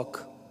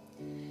gemaak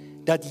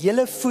dat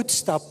julle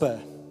voetstappe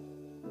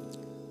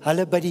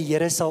hulle by die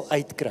Here sal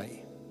uitkry.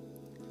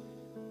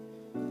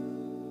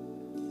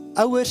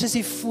 Ouers is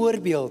die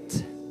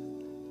voorbeeld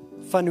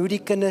van hoe die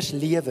kinders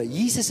lewe.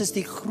 Jesus is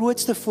die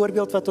grootste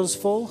voorbeeld wat ons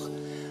volg,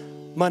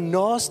 maar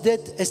naas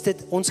dit is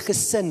dit ons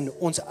gesin,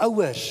 ons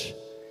ouers,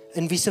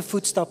 in wie se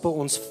voetstappe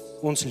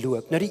ons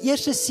loop. Nou die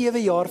eerste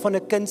 7 jaar van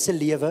 'n kind se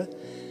lewe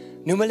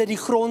noem hulle die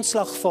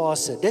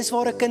grondslagfase. Dis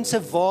waar 'n kind se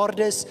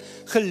waardes,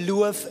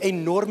 geloof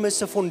en norme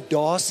se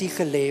fondasie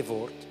gelê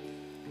word.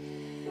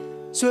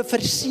 So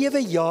vir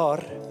 7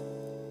 jaar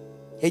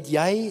het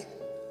jy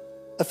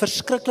 'n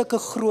verskriklike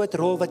groot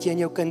rol wat jy in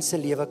jou kind se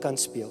lewe kan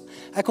speel.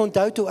 Ek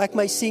onthou toe ek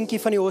my seentjie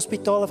van die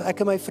hospitaal of ek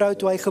en my vrou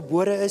toe hy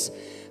gebore is,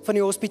 van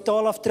die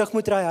hospitaal af terug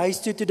moet ry huis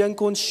toe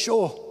dink ons,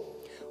 "Sjoe,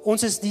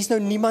 dis nou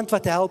niemand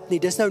wat help nie,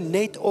 dis nou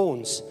net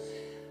ons."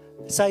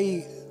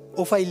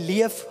 Of hy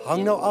leef,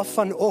 hang nou af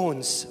van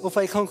ons. Of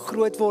hy gaan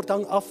groot word,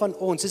 hang af van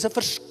ons. Dis 'n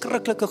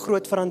verskriklike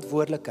groot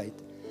verantwoordelikheid.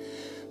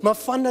 Maar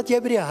vandat jy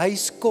by die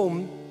huis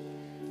kom,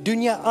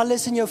 doen jy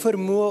alles in jou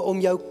vermoë om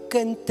jou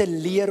kind te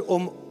leer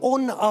om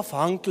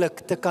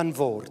onafhanklik te kan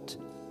word.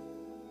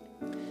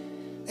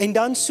 En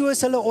dan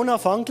soos hulle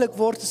onafhanklik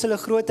word, as hulle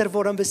groter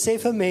word, dan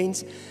besef 'n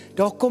mens,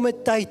 daar kom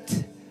 'n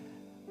tyd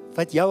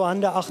wat jou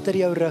hande agter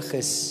jou rug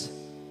is.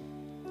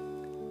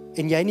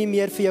 En jy nie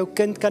meer vir jou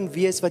kind kan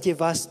wees wat jy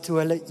was toe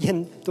hulle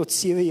 1 tot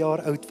 7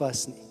 jaar oud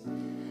was nie.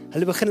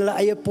 Hulle begin hulle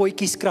eie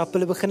potjies krap,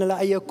 hulle begin hulle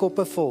eie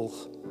koppe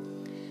volg.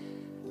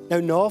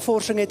 Nou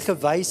navorsing het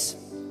gewys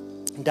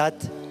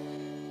dat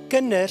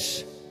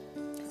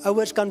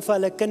ouers kan vir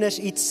hulle kinders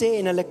iets sê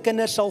en hulle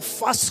kinders sal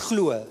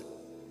vasglo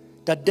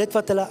dat dit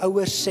wat hulle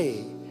ouers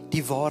sê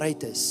die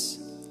waarheid is.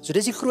 So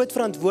dis die groot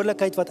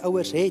verantwoordelikheid wat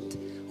ouers het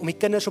om die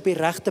kinders op die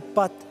regte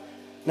pad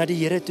na die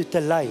Here toe te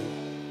lei.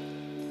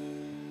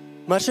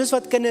 Maar soos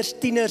wat kinders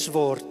tieners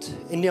word,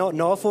 en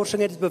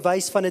navorsing het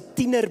bewys van 'n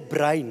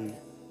tienerbrein,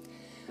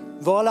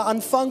 waar hulle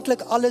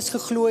aanvanklik alles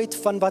geglo het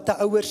van wat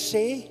 'n ouer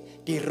sê,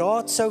 die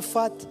raad sou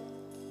vat,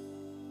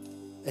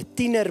 'n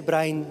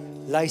tienerbrein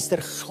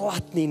luister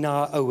glad nie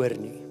na 'n ouer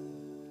nie.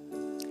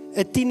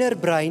 'n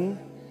Tienerbrein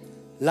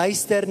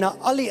luister na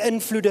al die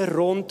invloede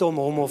rondom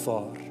hom of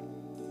haar.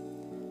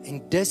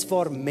 En dis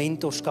waar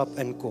mentorskap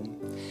inkom.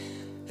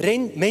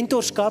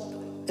 Mentorskap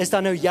is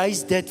dan nou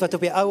juist dit wat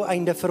op die ou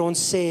einde vir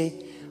ons sê,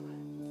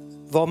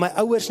 waar my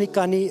ouers nie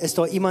kan nie, is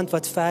daar iemand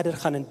wat verder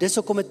gaan. En dis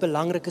hoekom dit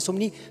belangrik is om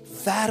nie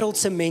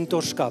wêreldse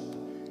mentorskap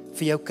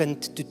vir jou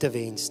kind toe te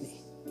wens nie.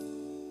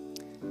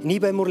 En hier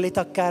by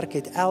Moreleta Kerk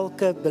het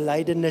elke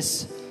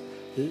belydenis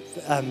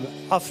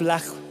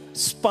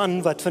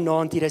aflegspan wat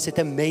vanaand hier is, het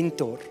 'n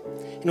mentor.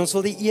 En ons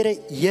wil die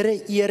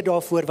Here eer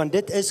daarvoor, want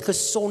dit is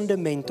gesonde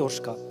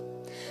mentorskap.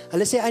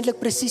 Hulle sê eintlik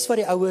presies wat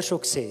die ouers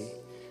ook sê,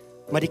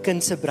 maar die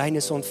kind se brein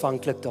is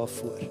ontvanklik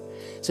daarvoor.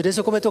 So dis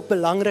hoekom dit ook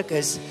belangrik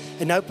is,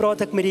 en nou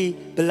praat ek met die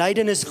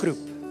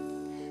belydenisgroep.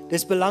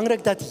 Dis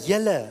belangrik dat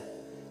julle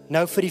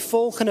nou vir die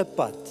volgende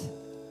pad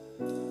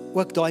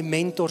ook daai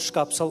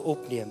mentorskap sal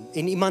opneem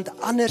en iemand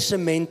anders se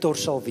mentor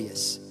sal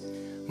wees,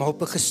 maar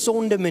op 'n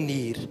gesonde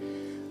manier,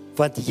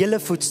 want julle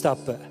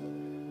voetstappe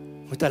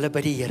moet hulle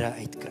by die Here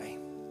uitkry.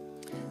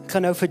 Ek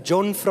gaan nou vir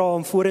John vra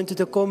om vorentoe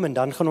te kom en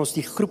dan gaan ons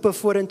die groepe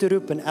vorentoe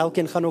roep en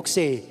elkeen gaan ook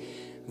sê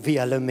wie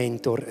hulle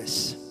mentor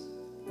is.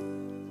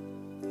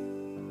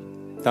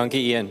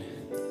 Dankie Ian.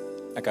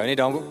 Ek hou nie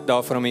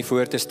daarvan om hier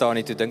voor te staan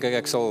nie. Toe dink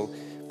ek sal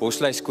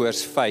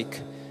bosluiskoors fake,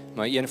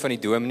 maar een van die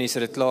dominees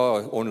het dit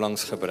klaar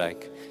onlangs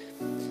gebruik.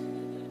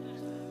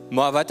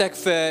 Maar wat ek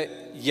vir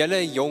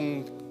julle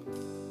jong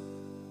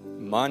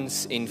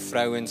mans en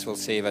vrouens wil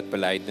sê wat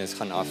belydenis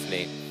gaan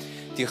aflê.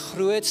 Die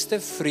grootste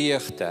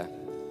vreugde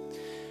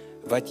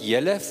wat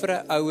julle vir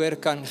 'n ouer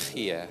kan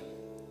gee,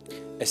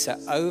 is 'n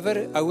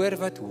ouer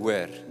wat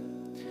hoor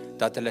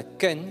dat hulle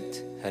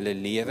kind hulle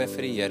lewe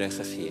vir die Here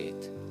gegee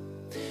het.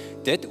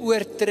 Dit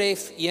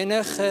oortref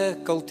enige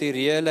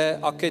kulturele,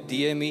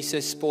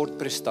 akademiese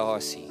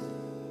sportprestasie.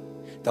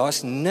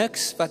 Daar's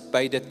niks wat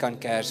by dit kan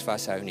kers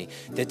vashou nie.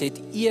 Dit het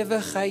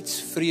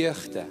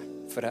ewigheidsvreugde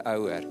vir 'n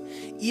ouer,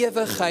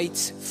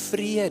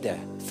 ewigheidsvrede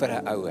vir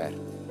 'n ouer.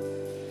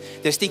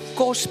 Dis die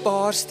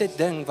kosbaarste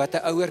ding wat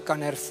 'n ouer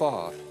kan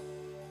ervaar.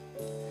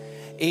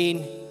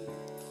 En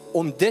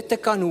om dit te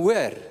kan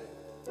hoor,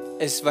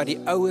 is wat die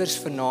ouers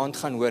vanaand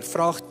gaan hoor.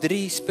 Vraag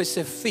 3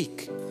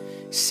 spesifiek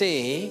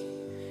sê,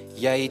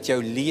 jy het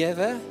jou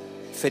lewe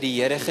vir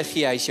die Here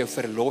gegee, hy is jou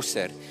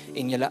verlosser,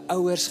 en julle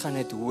ouers gaan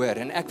dit hoor.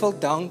 En ek wil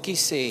dankie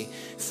sê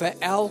vir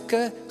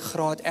elke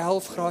graad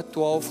 11, graad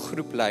 12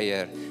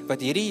 groepleier,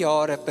 wat hierdie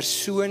jare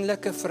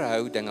persoonlike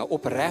verhoudinge,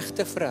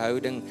 opregte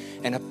verhouding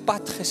en 'n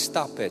pad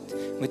gestap het,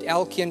 met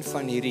elkeen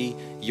van hierdie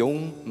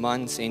jong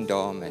mans en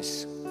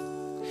dames.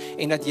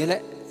 En dat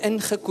julle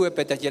ingekoop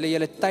het, dat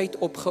julle tyd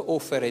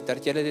opgeoffer het,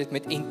 dat julle dit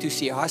met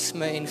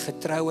entoesiasme en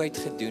getrouheid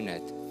gedoen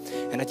het.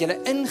 En dat julle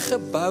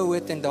ingebou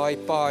het in daai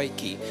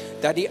paadjie,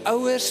 dat die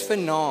ouers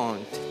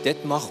vanaand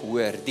dit mag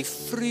hoor, die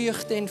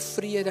vreugde en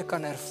vrede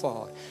kan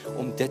ervaar,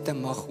 om dit te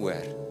mag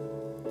hoor.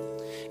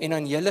 En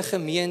aan julle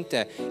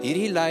gemeente,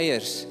 hierdie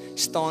leiers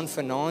staan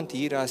vanaand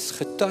hier as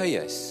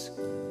getuies,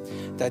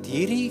 dat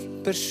hierdie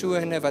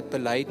persone wat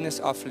belydenis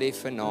aflê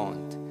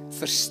vanaand,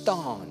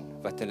 verstaan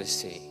wat hulle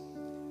sê,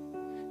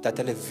 dat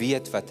hulle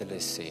weet wat hulle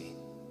sê.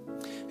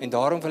 En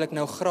daarom wil ek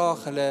nou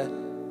graag hulle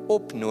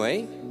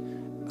opnooi,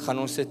 gaan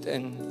ons dit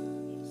in.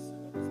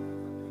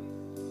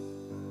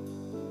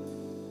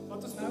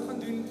 Wat ons nou gaan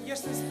doen,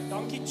 eerstens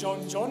dankie John.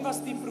 John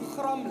was die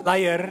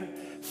programleier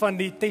van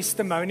die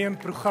Testimonium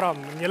program.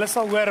 En julle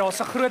sal hoor, daar's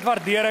 'n groot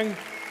waardering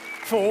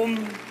vir hom.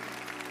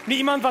 Nie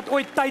iemand wat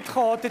ooit tyd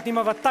gehad het nie,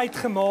 maar wat tyd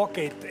gemaak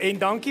het. En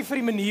dankie vir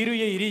die manier hoe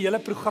jy hierdie hele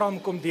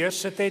program kom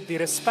deursit het, die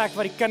respek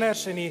wat die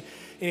kinders en die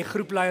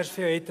groepleiers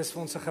vir jou het, is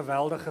vir ons 'n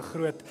geweldige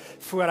groot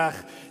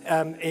voorreg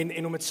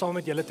en om dit saam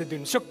met julle te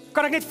doen. So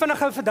kan ek net vinnig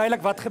gou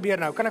verduidelik wat gebeur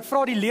nou. Kan ek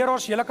vra die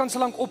leraars, julle kan so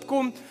lank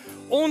opkom.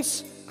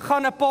 Ons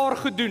gaan 'n paar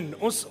goed doen.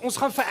 Ons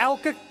gaan vir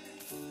elke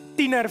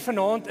tiener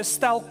vanaand 'n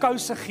stel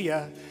kouse gee.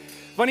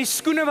 Want die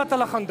skoene wat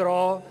hulle gaan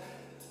dra,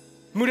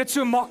 moet dit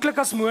so maklik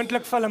as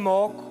moontlik vir hulle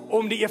maak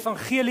om die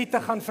evangelie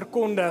te gaan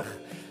verkondig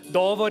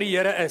daar waar die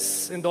Here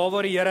is en daar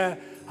waar die Here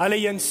hulle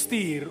heen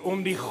stuur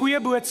om die goeie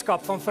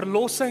boodskap van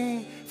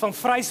verlossing, van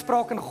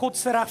vryspraak en God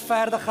se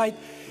regverdigheid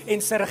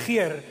en sy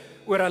regeer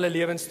oor hulle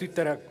lewens toe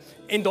te ruk.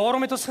 En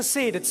daarom het ons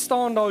gesê, dit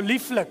staan daar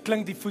lieflik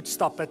klink die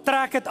voetstappe.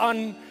 Trek dit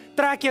aan,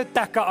 trek jou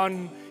tekke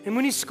aan en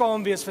moenie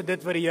skaam wees vir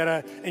dit wat die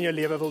Here in jou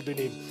lewe wil doen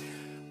nie.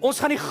 Ons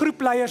gaan die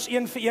groepleiers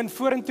een vir een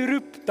vorentoe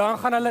roep, dan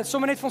gaan hulle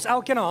sommer net vir ons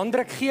elkeen 'n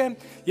handdruk gee.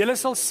 Julle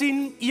sal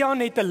sien, Ian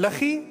het 'n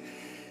liggie.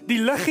 Die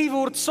liggie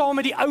word saam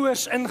met die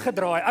ouers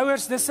ingedraai.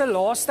 Ouers, dis 'n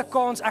laaste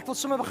kans. Ek wil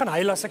sommer begin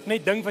huil as ek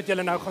net dink wat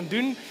julle nou gaan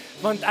doen,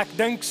 want ek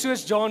dink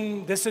soos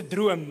John, dis 'n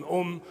droom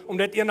om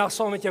dit eendag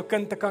saam met jou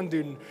kind te kan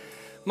doen.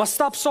 Maar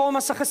stap saam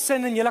as 'n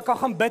gesin en julle kan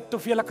gaan bid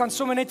of julle kan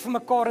sommer net vir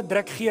mekaar 'n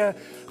druk gee.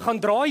 Gaan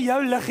draai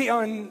jou liggie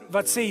aan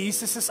wat sê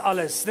Jesus is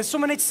alles. Dis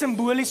sommer net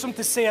simbolies om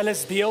te sê hulle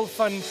is deel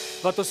van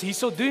wat ons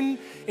hierso doen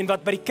en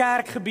wat by die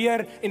kerk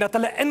gebeur en dat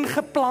hulle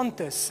ingeplant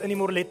is in die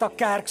Moreleta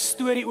kerk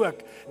storie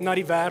ook na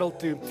die wêreld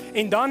toe.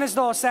 En dan is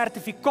daar 'n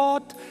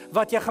sertifikaat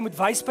wat jy gaan moet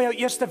wys by jou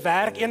eerste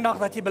werk eendag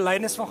dat jy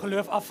belydenis van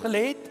geloof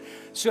afgelê het.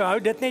 So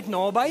hou dit net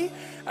naby.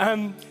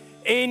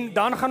 En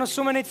dan gaan ons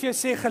sommer net vir jou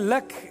sê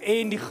geluk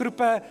en die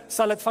groepe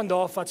sal dit van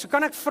daar vat. So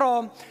kan ek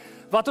vra,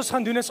 wat ons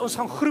gaan doen is, ons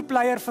gaan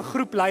groepleier vir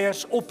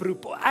groepleiers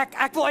oproep.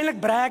 Ek wil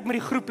eintlik brag met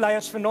die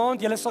groepleiers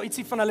vanaand, julle sal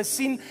ietsie van hulle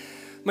sien,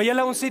 maar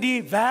julle, ons het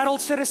die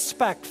wêreldse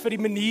respek vir die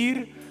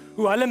manier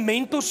hoe hulle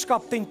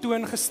mentorskap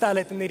tentoongestel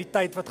het in hierdie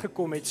tyd wat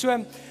gekom het.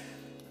 So,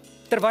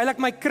 terwyl ek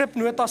my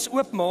kripnotas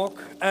oopmaak,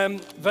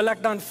 wil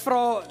ek dan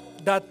vra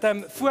dat,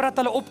 voordat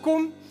hulle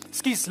opkom,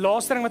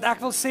 laaste ding wat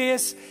ek wil sê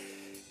is,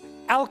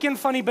 elkeen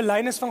van die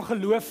belydenis van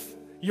geloof,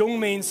 jong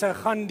mense,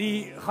 gaan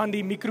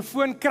die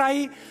mikrofoon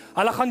kry,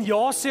 hulle gaan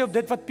ja sê op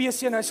dit wat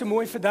PC nou so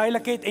mooi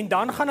verduidelik het, en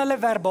dan gaan hulle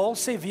verbaal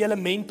sê wie hulle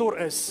mentor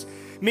is,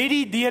 met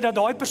die idee dat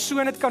daai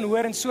persoon het kan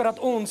hoor, en sodat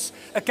ons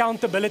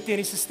accountability in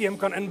die stelsel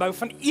kan inbou,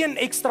 van een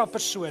ekstra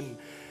persoon,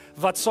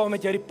 wat saam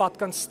met jou die pad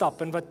kan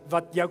stap, en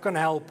wat jou kan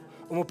help,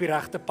 om op die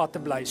regte pad te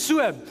bly.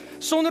 So,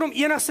 sonder om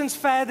enigstens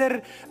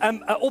verder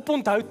 'n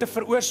oponthoud te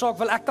veroorsaak,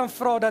 wil ek dan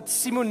vra dat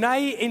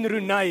Simonei en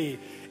Ronei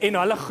en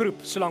hulle groep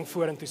so lank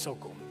vorentoe sal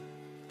kom.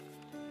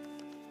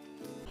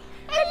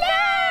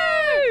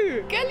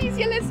 Hallo! Gillies,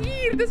 julle is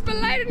hier, dis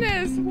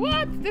belydenis.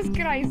 What? Dis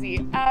crazy.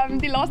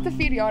 Die laaste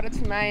 4 jaar het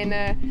vir my in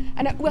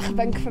 'n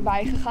oogwink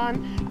verbygegaan.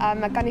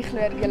 Ek kan nie glo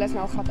julle is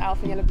nou graad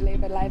 11 en julle bly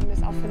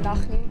belydenis af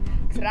vandag nie.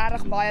 Ek is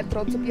regtig baie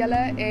trots op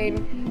julle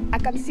en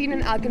ek kan sien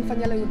in elkeen van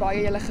julle hoe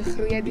baie julle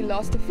gegroei het die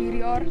laaste 4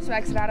 jaar. So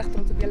ek is regtig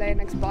trots op julle en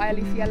ek is baie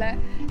lief vir julle.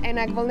 En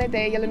ek wil net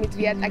hê julle moet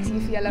weet, ek is hier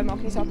vir julle,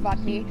 maak nie saak wat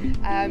nie.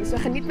 So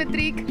geniet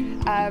matriek.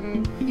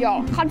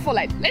 Ja, gaan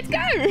voluit. Let's go!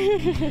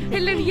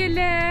 Hallo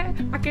julle.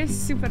 Ek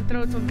is super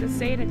trots om te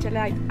sê dat julle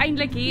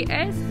uiteindelik hier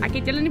is. Ek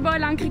het julle nie baie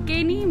lank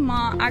geken nie,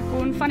 maar ek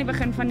kon van die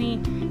begin van die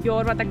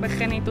jaar wat ek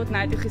begin het tot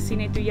nou toe gesien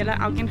het hoe julle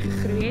elkeen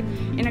gegroei het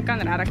en ek kan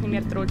regtig nie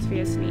meer trots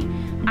wees nie.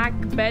 Ek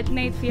bid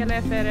net vir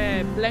julle vir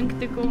 'n blink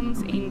toekoms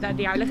en dat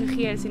die Heilige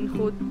Gees en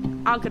God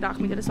elke dag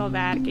met julle sal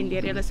werk en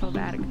deur julle sal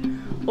werk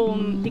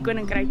om die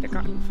koninkryk te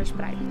kan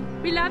versprei.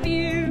 We love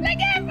you.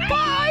 Lekker,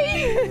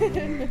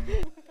 bye.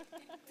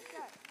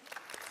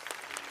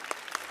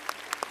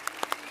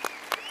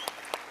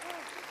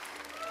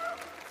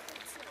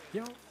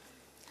 Ja.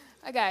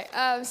 Okay,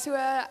 so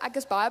ek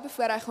is baie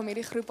bevoorreg om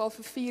hierdie groep al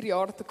vir 4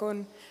 jaar te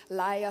kon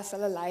lei as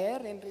hulle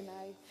leier en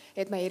Renée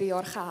het my hierdie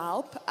jaar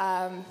gehelp.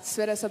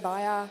 So dis 'n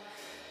baie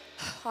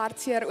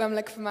hartseer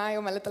oomblik vir my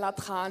om hulle te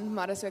laat gaan,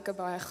 maar dis ook 'n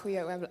baie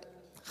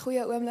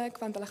goeie oomblik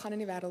want hulle gaan in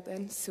die wêreld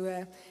in. So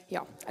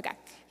ja, okay.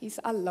 Hier's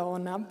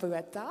Alana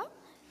Botha.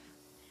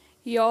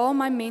 Ja,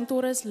 my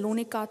mentor is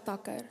Lonika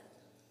Takker.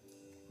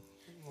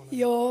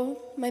 Ja,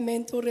 my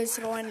mentor is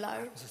Ryan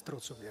Lou. Ons is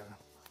trots op jou.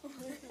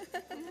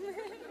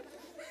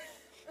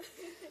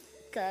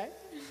 Okay.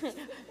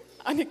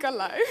 Annika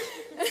Lou.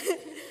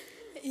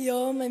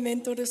 Ja, my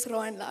mentor is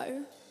Ryan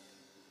Lou.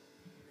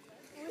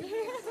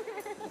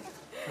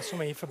 As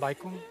sommer hier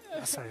verbykom,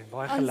 as hy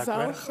baie geluk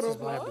hoor. Ons is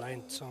baie bly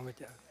en saam met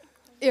jou.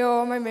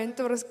 Ja, my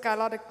mentor is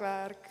Kella de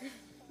Klerk.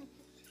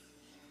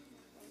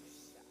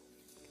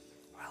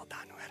 Wel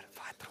dan hoor,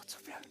 baie trots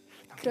op jou.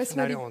 Dankie Chris vir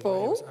nou die Marie aand,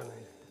 Paul. ons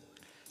aanlyn.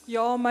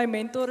 Ja, my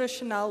mentor is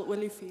Chanel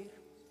Olivier.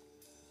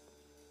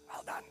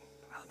 Wel dan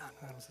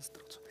hoor, ons is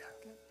trots op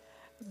jou.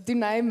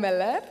 Dunay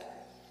Miller.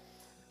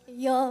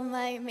 Ja,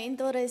 my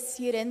mentor is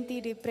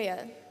Jurentie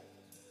Dupree.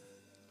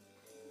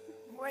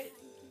 Mooi.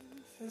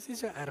 Dis nie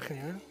so erg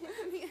nie, hè?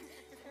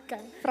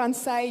 Okay.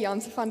 Fransy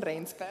Jansen van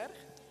Rensburg.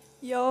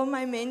 Ja,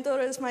 my mentor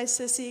is my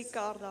sussie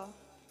Karla.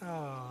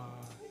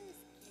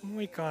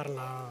 Mooi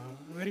Carla.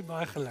 Hoorie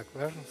baie geluk,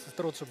 hoor. Ons is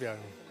trots op jou.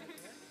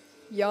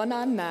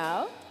 Jana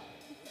Nel.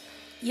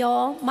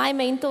 Ja, my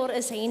mentor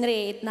is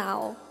Henriette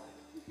Nel.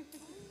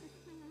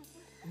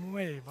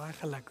 Mooi, baie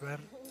geluk, hoor.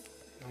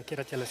 Dankie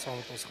dat julle saam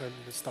met ons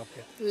gestap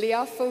het.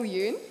 Lea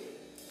Viljoen.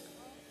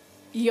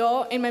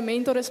 Ja, en my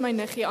mentor is my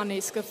niggie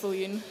Aneske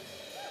Viljoen.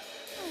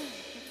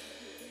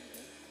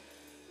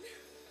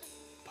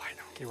 Baie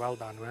dankie, well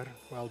done, hoor.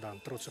 Well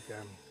done, trots op jou.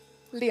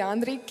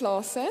 Leandri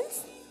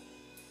Klaasens.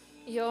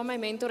 Ja, my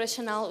mentor is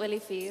Chanel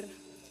Olivier.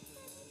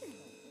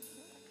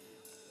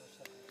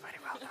 Very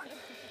well done.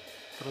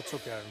 Trots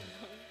op jou.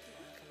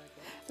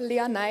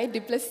 Leanay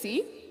Du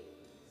Plessis.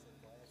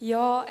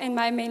 Ja, en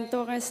my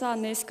mentor is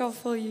Aneska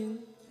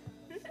Viljoen.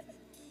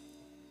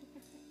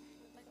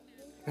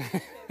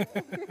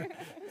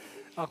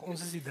 Ag,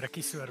 ons is die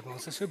drukkies hoor, maar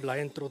ons is so bly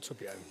en trots op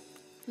jou.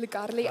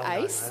 Lucarly Well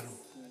done, Eis. hoor.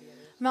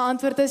 My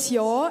antwoord is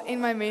ja, en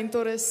my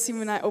mentor is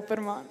Simone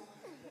Opperman.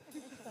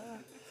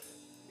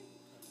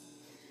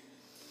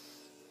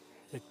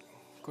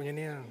 Kon jy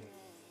nie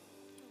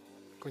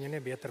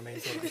 'n beter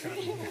mentor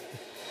kry nie?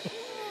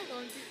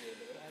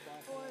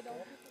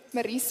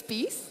 Marie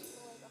Spies.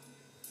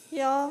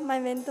 Ja, my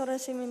mentor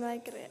is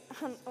Simone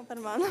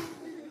Opperman.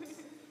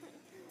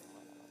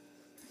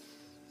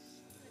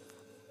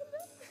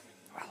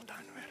 Well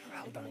done, hoor.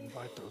 Well done.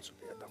 Baie trots op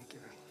jou. Dankie.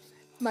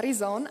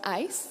 Marizaan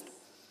Eis.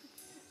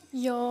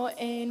 Ja,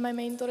 en my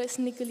mentor is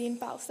Nicoline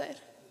Pelser.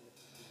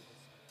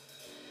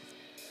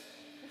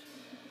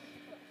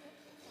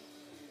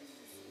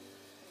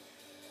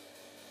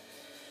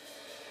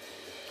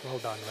 Well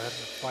done, hoor.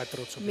 Baie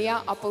trots op Mia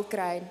jou.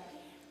 Appelkruin.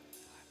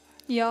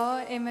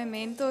 Ja, en my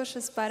mentors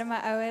is by my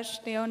ouers,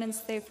 Leon en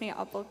Stephanie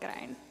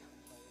Appelkruin.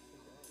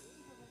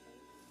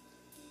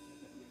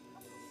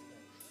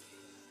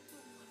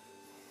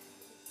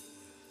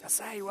 Ja,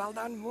 sê, well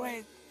done,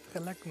 mooi.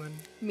 Geluk, man.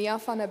 Mia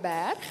van der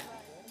Berg.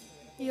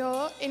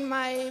 Ja, en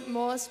my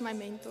ma is my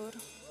mentor.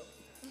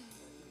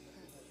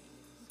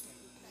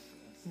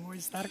 Mooi,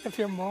 sterkte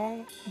vir jou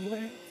ma.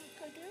 Mooi.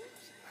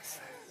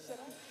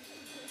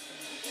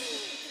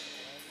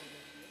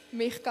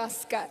 Michka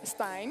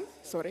Stein.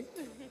 Sorry.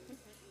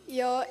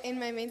 Ja, en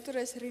my mentor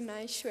is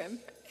Renée Schwim.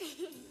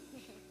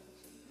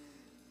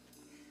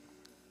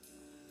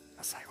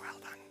 Ja, sê, well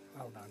done.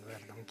 Well done, hoor.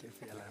 Dankie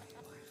vir julle.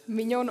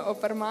 Mignon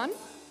Opperman.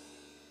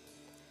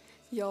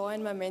 Ja,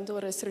 en my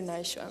mentor is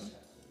Renée Schwim.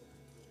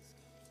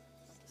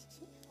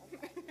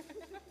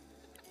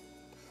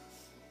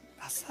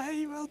 Ja,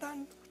 sê, well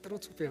done.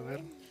 Trots op jou,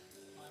 hoor.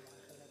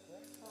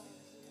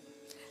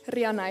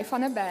 Rianay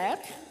van der Berg.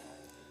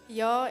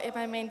 Ja, en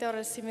my mentor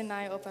is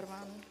Simone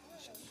Opperman.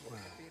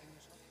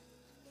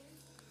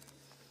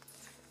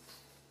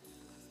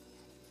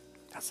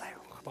 Ja, sê,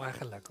 baie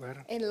geluk,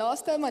 hoor. En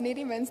laaste maar nie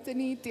die minste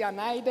nie,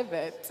 Tianay de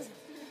Wit.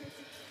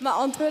 My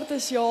antwoord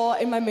is ja,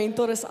 en my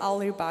mentor is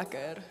Alhu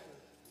Becker.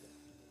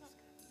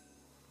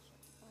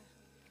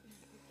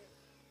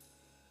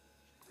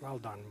 Well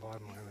done, baie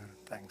mooi, hoor.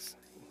 Thanks.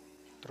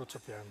 Trots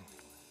op jou.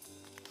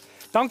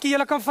 Dankie,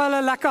 julle kan vir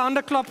hulle 'n lekker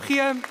handeklap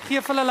gee.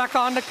 Geef hulle 'n lekker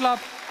handeklap.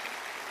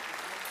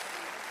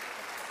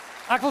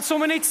 Ek wil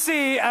sommer net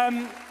sê,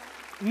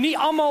 nie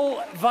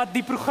almal wat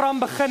die program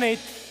begin het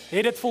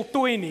dit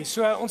voltooi nie.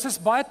 So ons is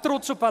baie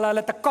trots op hulle. Hulle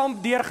het 'n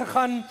kamp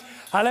deurgegaan.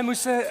 Hulle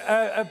moes 'n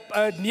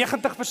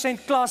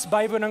 90% klas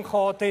bywoning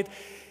gehad het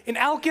En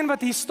elkeen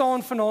wat hier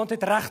staan vanaand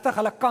het regtig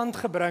hulle kant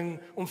gebring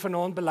om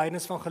vanaand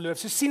belydenis van geloof.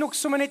 So sien ook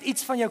sommer net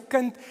iets van jou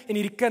kind en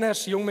hierdie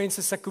kinders, jong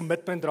mense se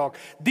commitment raak.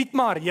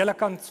 Dietmar, julle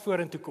kan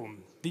vorentoe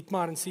kom.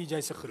 Dietmar en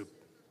CJ se groep.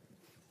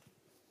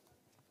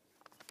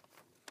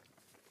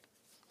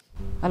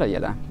 Hallo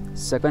julle.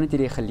 So ek wil net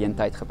hierdie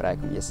geleentheid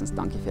gebruik om eerstens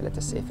dankie vir julle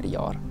te sê vir die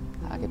jaar.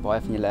 Ek het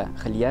baie van julle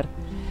geleer.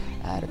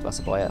 Dit was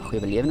 'n baie goeie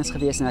belewenis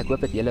geweest en ek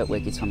hoop dat julle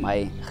ook iets van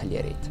my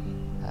geleer het.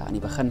 Aan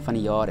die begin van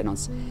die jaar in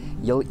ons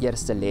heel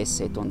eerste les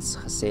het ons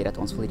gesê dat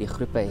ons wil hierdie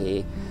groepe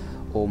hê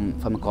om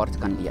van mekaar te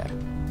kan leer.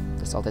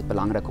 Dit is altyd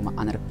belangrik om 'n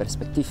ander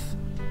perspektief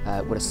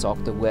oor 'n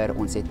saak te hoor.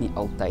 Ons het nie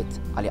altyd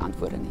al die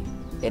antwoorde nie.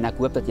 En ek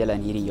hoop dat julle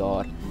in hierdie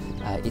jaar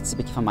iets 'n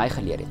bietjie van my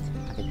geleer het.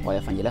 Ek het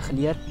baie van julle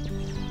geleer.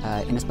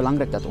 En dit is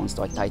belangrik dat ons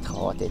daai tyd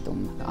gehad het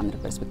om 'n ander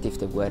perspektief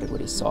te hoor oor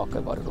die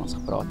sake waaroor ons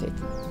gepraat het.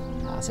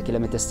 As ek julle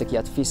met 'n stukkie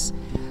advies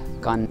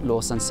kan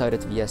los, dan sou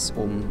dit wees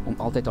om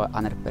altyd daai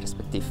ander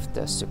perspektief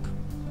te soek.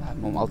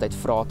 Om altyd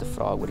vrae te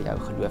vra oor jou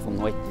geloof, om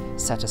nooit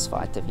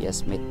satisfied te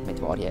wees met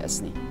waar jy is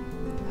nie.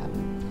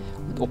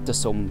 Om op te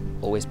som,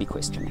 always be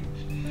questioning.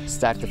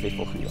 Sterkte vir die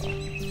volgende jaar.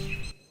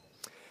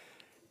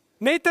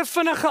 Net 'n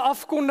vinnige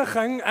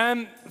afkondiging,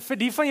 vir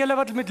die van julle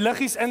wat met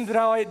liggies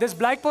indraai, dis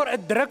blykbaar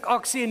 'n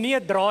drukaksie en nie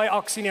 'n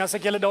draaiaksie nie, as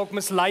ek julle dalk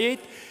mislei het.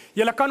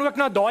 Julle kan ook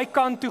na daai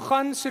kant toe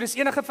gaan, so dis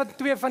enige van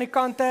twee van die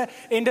kante,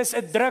 en dis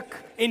 'n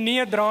druk en nie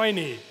 'n draai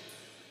nie.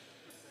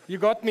 You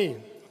got me?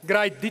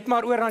 Great, dit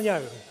maar oor aan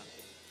jou.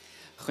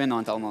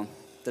 Goeienaand almal.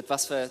 Dit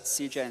was vir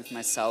CJ en vir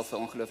myself 'n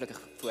ongelooflike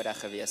voorreg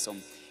geweest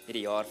om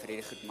hierdie jaar vir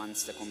hierdie groep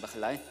mans te kom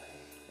begelei.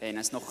 En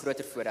is nog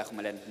groter voorreg om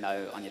hulle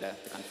nou aan julle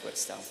te kan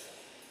voorstel.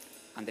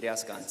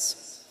 Andreas Gans.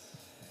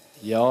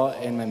 Ja,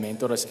 en my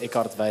mentor is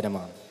Eckhart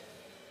Weideman.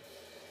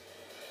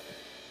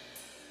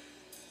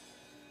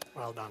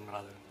 Well done,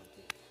 brother.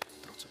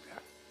 Trots op jou.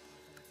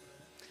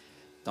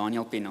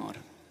 Daniel Pinaar.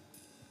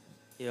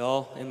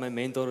 Ja, en my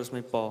mentor is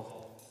my pa.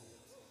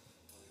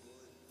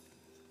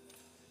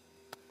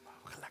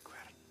 Geluk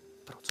hoor.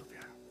 Trots op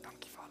jou.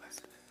 Dankie vir alles.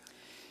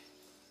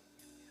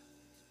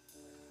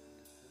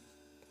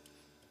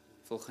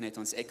 Volgende het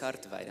ons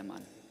Eckhart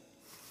Weideman.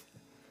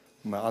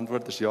 My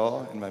antwoord is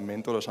ja en my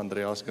mentor is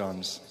Andreas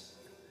Gans.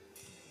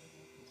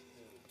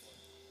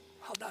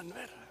 Well done,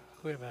 weer.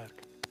 Goeie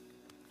werk.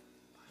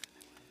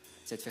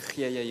 Dit vir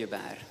G.J.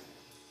 Joubert.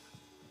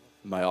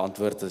 My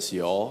antwoord is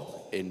ja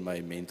en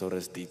my mentor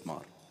is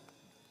Dietmar.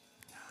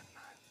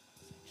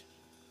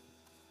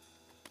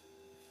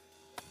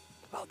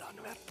 Wel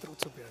done, weer.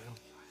 Trots op jou.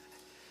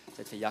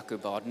 Dit vir Jaco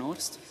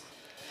Baardnorst.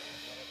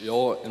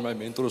 Ja en my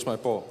mentor is my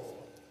pa.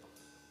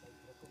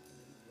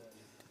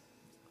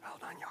 Wel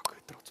done, Jaco.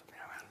 Trots op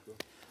jou.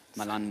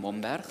 Malan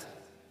Momberg.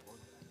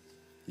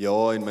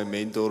 Ja en my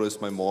mentor is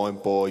my ma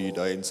en pa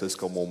Juda en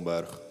Siska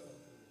Momberg.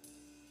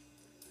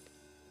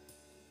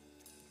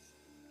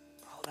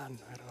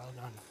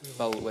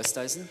 Paul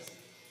Westhuizen.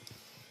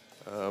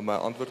 My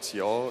antwoord is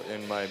ja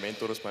en my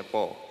mentor is my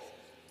pa.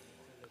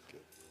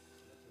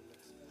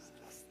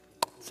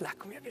 Dis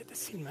lekker om jou weer te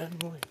sien, man.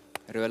 Mooi.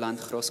 Roland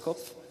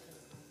Groskopf.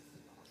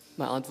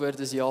 My antwoord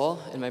is ja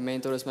en my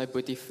mentor is my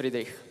boetie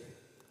Friedrich.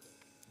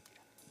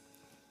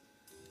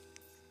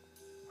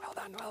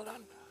 Well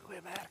done.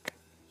 Goeie werk.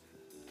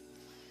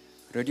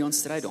 Rodion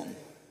Strydom.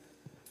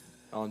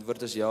 My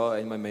antwoord is ja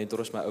en my mentor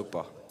is my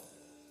oupa.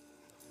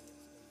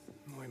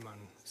 Mooi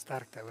man.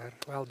 Sterkte hoor.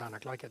 Well done.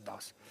 Ek like dit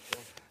das.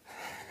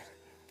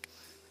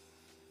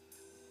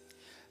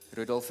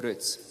 Rudolf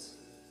Roots.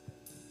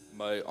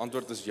 My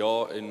antwoord is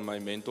ja en my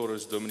mentor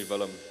is Dominee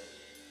Willem.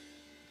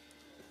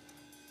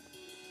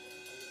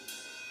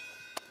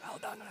 Well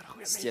done.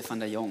 Goeie Stefan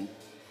de Jong.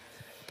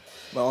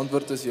 My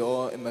antwoord is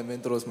ja en my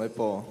mentor is my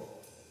pa.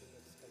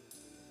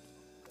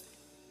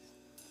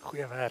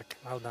 Goeie werk.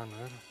 Well done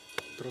hoor.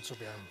 Trots op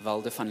jou.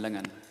 Walde van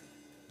Lingen.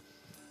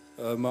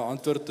 My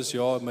antwoord is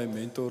ja en my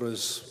mentor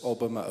is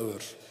albei my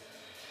ouers.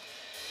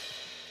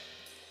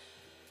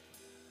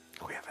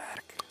 Goeie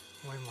werk.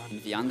 Mooi man.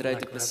 En wie ander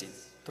het ek gesien?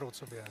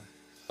 Trots op jou.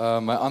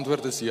 My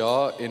antwoord is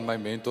ja en my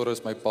mentor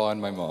is my pa en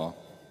my ma.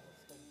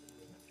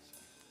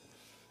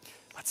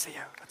 Wat sê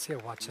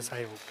jou watch as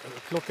hy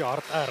klop jou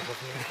hart erg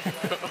of nie?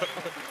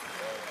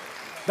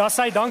 Daar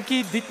sê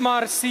dankie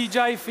Dietmar,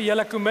 CJ vir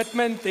julle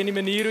commitment en die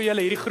manier hoe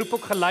julle hierdie groep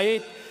ook gelei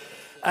het.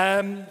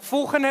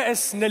 Volgende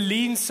is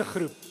Nelien se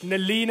groep.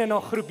 Nelien en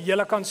haar groep,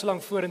 julle kan so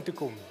lank vorentoe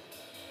kom.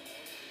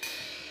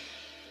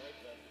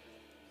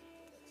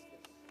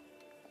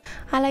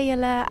 Hallo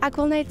julle, ek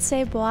wil net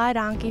sê baie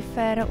dankie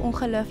vir 'n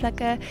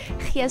ongelooflike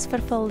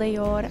geesvervulde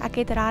jaar. Ek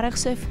het regtig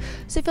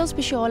soveel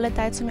spesiale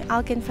tyd saam met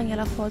elkeen van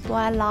julle gehad,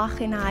 baie lag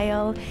en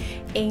huil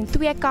en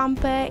 2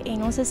 kampe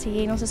en ons is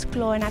hier en ons is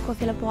klaar en ek wil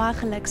vir julle baie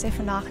geluk sê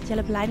vandag dat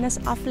julle belydenis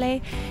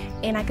aflê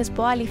en ek is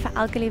baie lief vir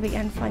elke liewe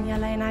een van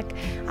julle en ek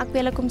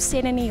wil julle kom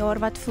sien in die jaar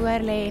wat voor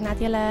lê en dat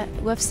julle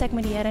hoofstuk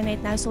met die Here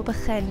net nou sal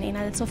begin en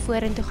dat dit sal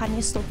vorentoe gaan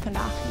nie stop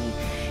vandag nie.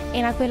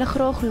 En ek wil julle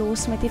graag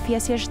los met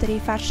Efesiërs 3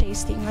 vers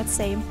 16 wat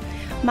sê: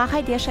 Mag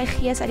hy deur sy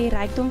gees uit die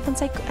rykdom van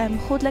sy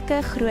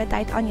goddelike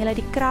grootheid aan julle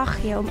die krag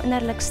gee om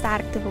innerlik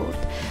sterk te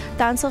word.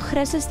 Dan sal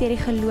Christus deur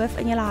die geloof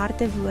in julle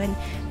harte woon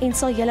en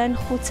sal julle in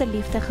God se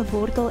liefde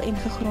gewortel en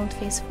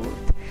gegrondves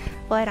word.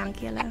 Baie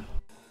dankie julle.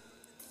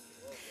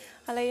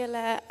 Hallo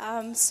julle,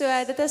 so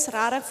dit is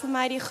regtig vir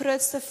my die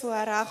grootste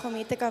voorreg om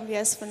hier te kan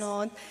wees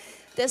vanaand.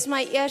 Dit is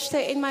my eerste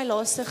en my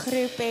laaste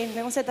groep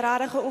en ons het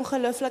regtig 'n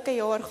ongelooflike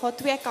jaar gehad,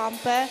 2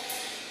 kampe.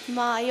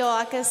 Maar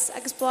ja, ek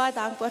is baie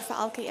dankbaar vir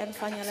elke een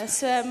van julle.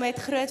 So met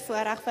groot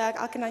voorreg wil ek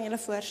elkeen aan julle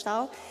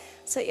voorstel.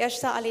 So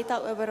eerste Alita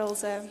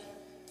Oberholse.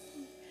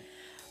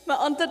 My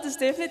antwoord is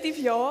definitief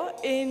ja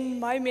en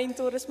my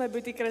mentor is my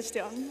boetie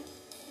Christian.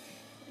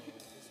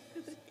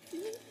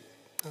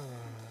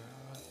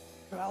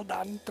 Wel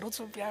dan, trots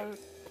op jou.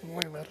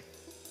 Mooi hoor.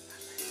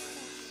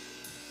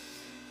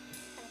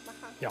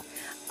 Ja.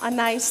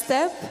 Anay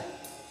Stip.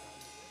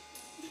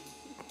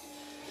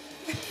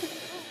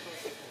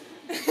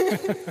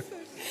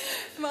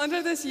 My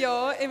antwoord is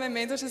ja en my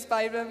mentors is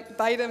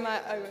beide my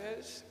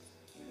ouers.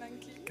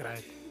 Dankie.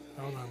 Great.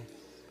 Nou dan.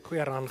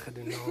 Goeie run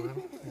gedoen nou.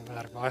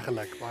 Baie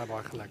geluk,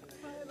 baie geluk.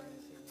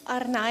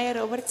 Arnay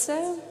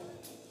Robertse.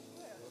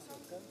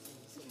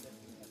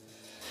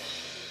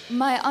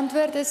 My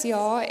antwoord is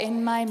ja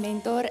en my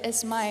mentor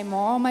is my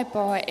ma, my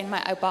pa en my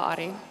oupa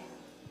Ari.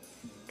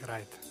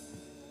 Great.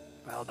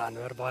 Wel dan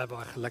hoor,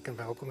 baie geluk en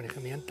welkom in die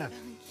gemeente.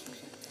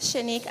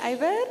 Shanique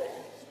Eyber.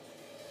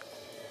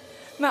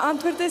 My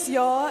antwoord is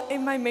ja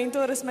en my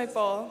mentor is my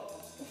pa.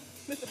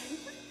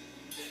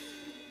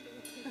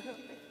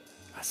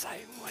 Asai,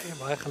 mooi,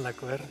 baie geluk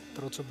hoor.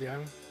 Trots op jou.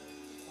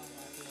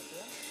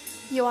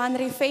 Johan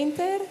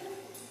Riventer.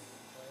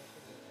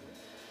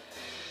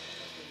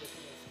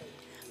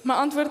 My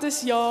antwoord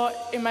is ja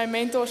en my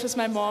mentors is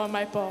my ma en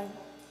my pa.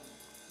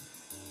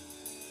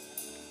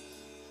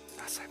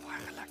 Asai,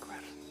 baie geluk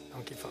hoor.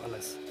 Dankie vir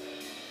alles.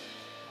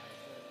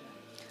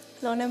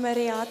 Lone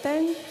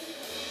Mariaten.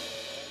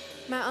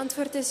 My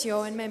antwoord is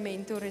ja en my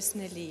mentor is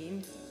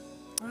Nelien.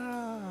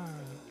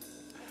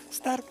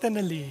 Sterkte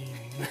Nelien.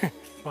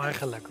 Baie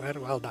geluk hoor,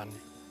 well done.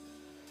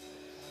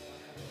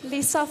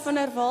 Lisa van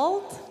der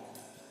Walt.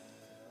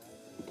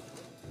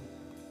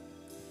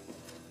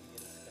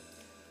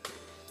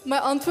 My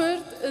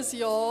antwoord is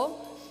ja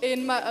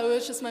en my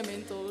ouers is my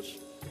mentors.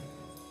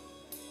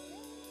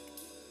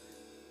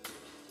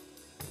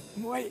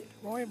 Mooi,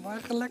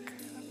 baie geluk.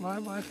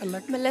 Baie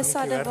geluk.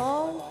 Melissa de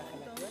Waal.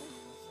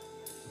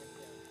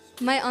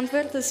 My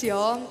antwoord is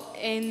ja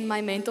en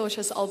my mentors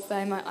is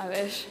albei my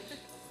ouers.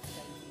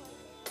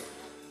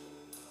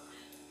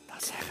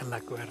 Dat is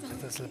geluk hoor,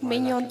 dit is baie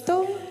Mignon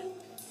Tom.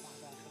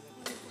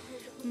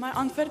 My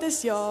antwoord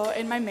is ja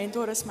en my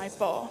mentor is my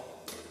pa.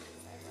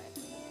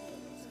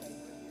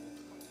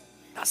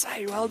 Dat is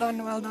hy, well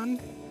done.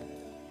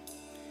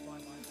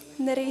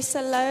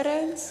 Nerissa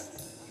Lawrence.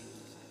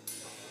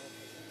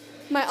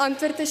 My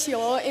antwoord is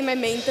ja en my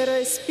mentor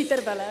is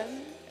Pieter Willem.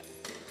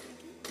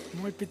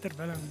 Mooi Pieter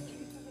Willem.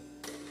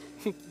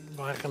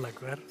 Baie geluk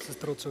hoor, ek is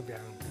trots op jou.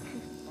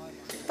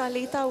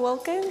 Talita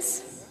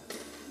Wilkins.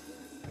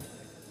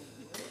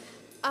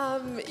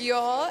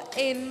 Ja,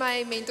 en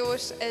my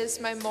mentors is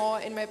my ma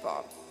en my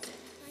pa.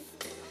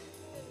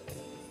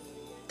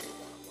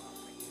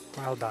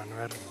 Well done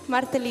hoor.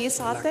 Martelies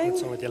Hatting.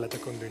 Lekker om met julle te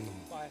kon doen.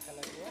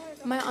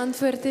 My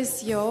antwoord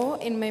is ja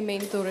en my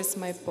mentor is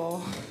my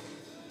pa.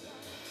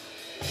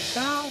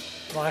 Ja,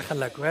 baie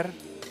geluk hoor,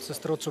 ek is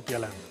trots op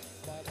julle.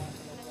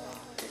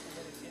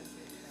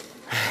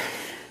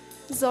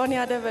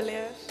 Zonia de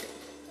Villiers.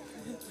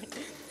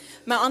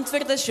 My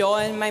antwoord is ja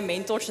en my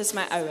mentors is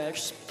my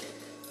ouers.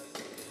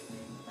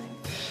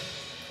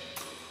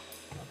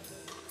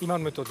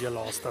 Iemand moet tot jou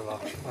laaste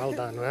wag. Well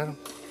done hoor.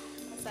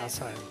 Dis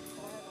hy.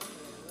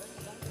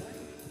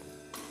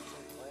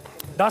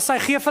 Dis hy,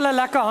 gee vir hulle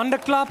lekker hande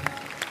klap.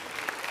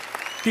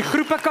 Die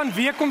groepe kan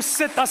weer kom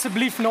sit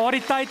asseblief na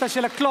die tyd as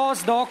julle klaar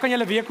is, daar kan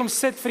julle weer kom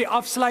sit vir die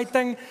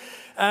afsluiting.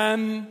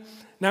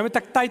 Nou moet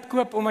ek tyd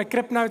koop om my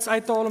kripnotes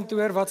uit te haal om te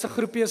hoor wat se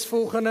groepie is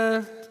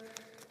volgende.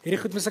 Hierdie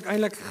goed moes ek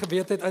eintlik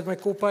geweet het uit my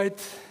kop uit.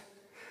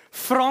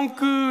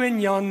 Franco en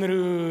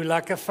Janro,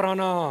 lekker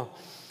Franna.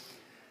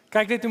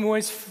 Kyk net hoe mooi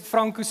is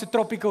Franco se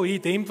tropical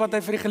heat hemp wat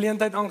hy vir die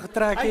geleentheid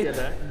aangetrek het.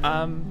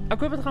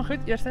 Ek hoop dit gaan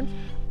goed eerstens.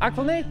 Ek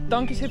wil net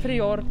dankie sê vir die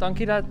jaar.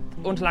 Dankie dat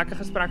ons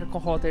lekker gesprekke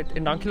kon gehad het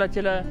en dankie dat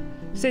julle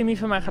semi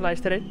vir my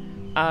geluister het.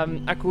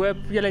 Ek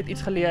hoop julle het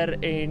iets geleer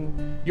en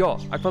ja,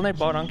 ek wil net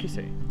baie dankie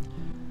sê.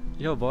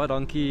 Ja, baie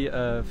dankie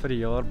vir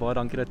die jaar. Baie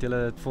dankie dat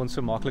julle dit vir ons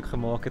so maklik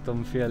gemaak het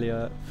om vir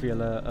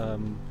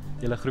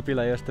julle groepie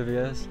leiers te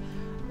wees.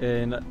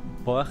 En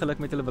baie geluk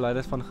met julle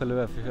belydenis van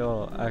geloof.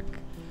 Ja,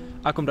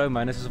 ek onthou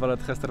myne soos wat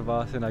dit gister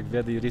was en ek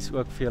weet hierdie is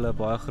ook vir julle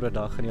baie groot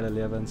dag in julle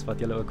lewens wat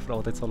julle ook vir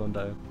altyd sal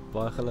onthou.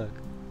 Baie geluk.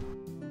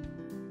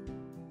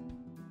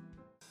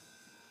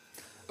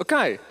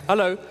 Okay,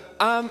 hallo.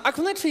 Ek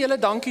wil net vir julle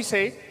dankie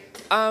sê.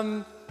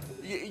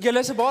 Julle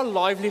is 'n baie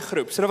lively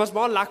groep. So dit was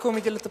baie lekker om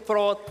met julle te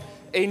praat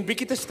en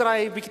bietjie te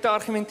stry, bietjie te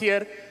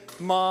argumenteer,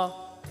 maar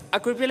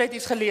Ek hoop julle het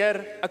iets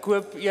geleer. Ek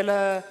hoop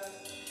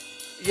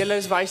julle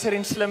is wyser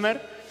en slimmer.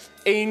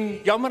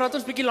 En jammer dat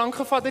ons bietjie lank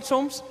gevat het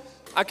soms.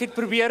 Ek het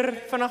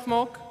probeer vinnig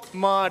maak,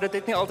 maar dit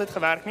het nie altyd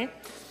gewerk nie.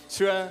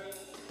 So,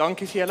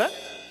 dankie vir julle.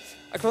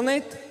 Ek wil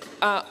net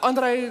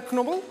Andrei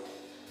Knobbel.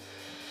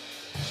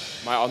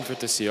 My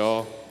antwoord is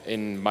ja,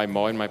 en my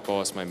ma en my pa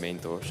is my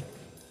mentors.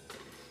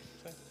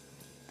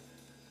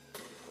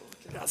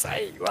 Ja,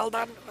 sê, well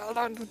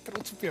done,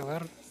 trots op jou,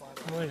 hoor.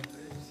 Mooi.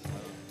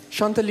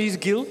 Chantalise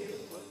Gill.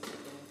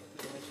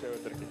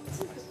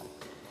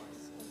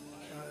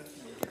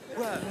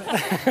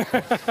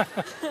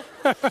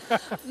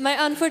 My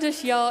antwoord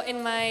is ja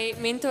en my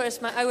mentor is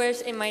my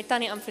ouers en my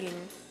tannie Amfelien.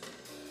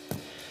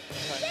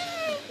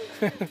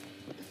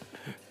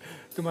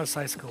 Toe maar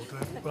sy skuld,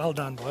 hoor. Well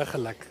done, baie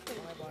geluk.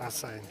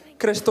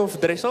 Christoph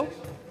Dressel.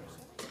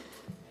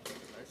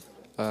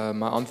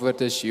 My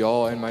antwoord is ja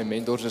en my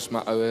mentors is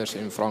my ouers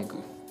en Franco.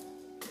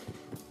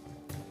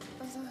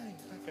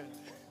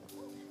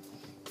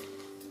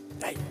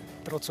 Hey,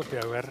 trots op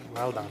jou, hoor.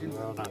 Well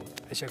done.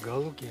 Is jou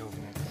girl ook hier of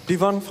nie?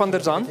 Divan van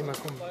der Zand.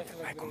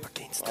 Hy kom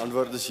bekend staan.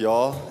 Antwoord is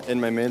ja en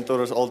my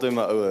mentor is altyd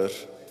my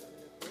ouers.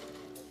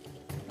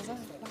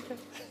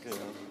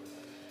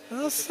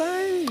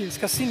 Sê, jy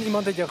kan sien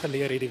iemand het jou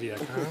geleer hierdie week,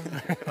 hè?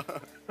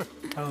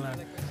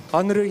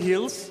 Hanro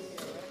Hills.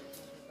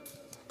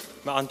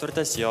 My antwoord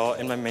is ja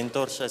en my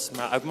mentors is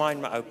my ouma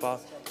en my oupa,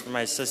 en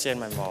my sussie en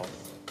my ma.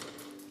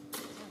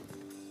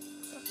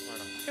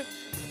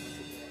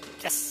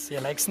 Yes, jy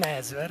lyk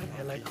snaz, hoor.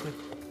 Jy lyk goed.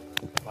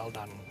 Well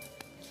done.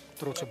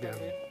 Trots op jou.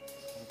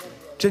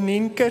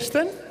 Janine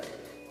Kirsten.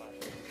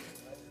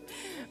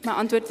 My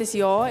antwoord is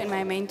ja en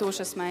my mentors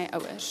is my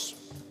ouers.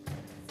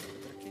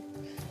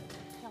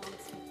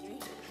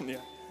 Nee.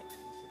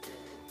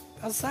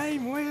 Dat sê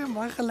mooi,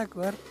 baie geluk,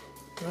 hoor.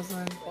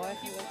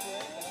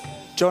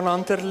 John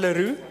Hunter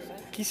Leroux.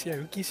 Kies jy,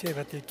 hoe kies jy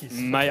wat jy kies?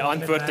 My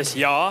antwoord is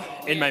ja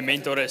en my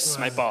mentor is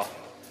my pa.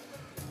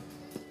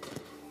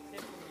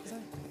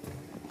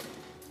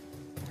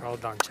 Well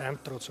done,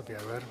 champ, trots op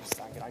jou, hoor.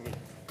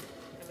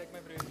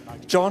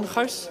 John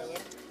Gous.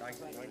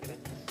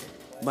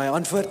 My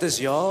antwoord is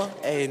ja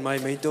en my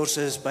mentors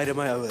is beide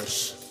my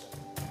ouers.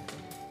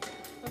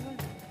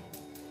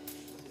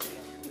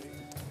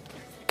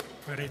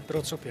 Baie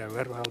trots op jou,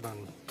 hoor, well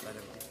done.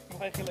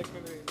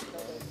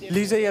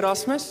 Lise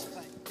Erasmus.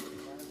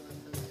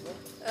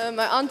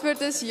 My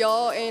antwoord is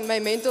ja en my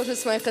mentors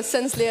is my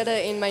gesinslede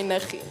en my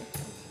niggie.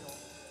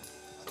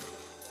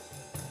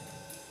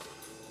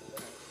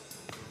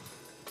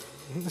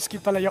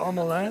 Miskien hulle jou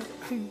almal, hè?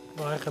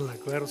 Baie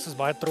geluk, hoor. Ons is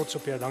baie trots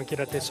op jou. Dankie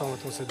dat jy saam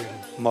met ons dit doen.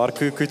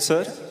 Marco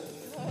Koetser.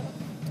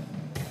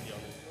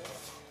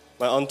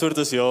 My antwoord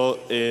is ja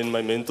en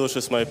my mentors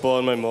is my pa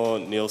en my ma,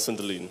 Niels en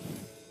Delien.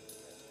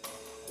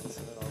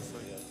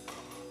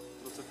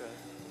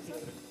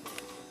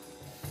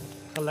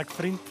 Geluk,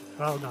 vriend.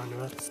 Wel dan,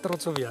 hoor.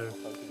 Trots op jou.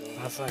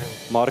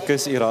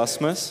 Marcus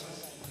Erasmus.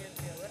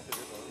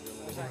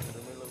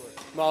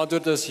 My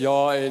antwoord is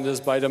ja en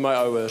dis beide my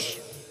ouers.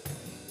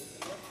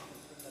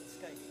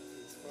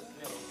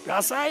 Ja,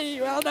 sê,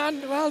 well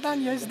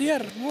done, jy's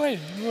deur. Mooi.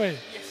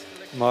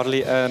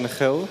 Marley en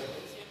Gil.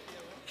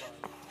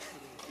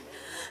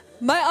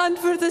 My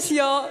antwoord is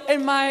ja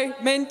en my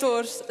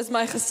mentors is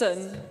my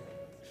gesin.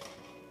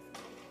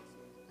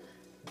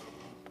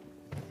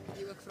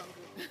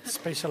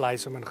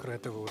 Specialize om in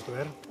groot te word,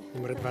 hoor. Jy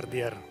moet dit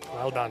waardeer.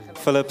 Well done.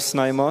 Philip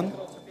Snyman.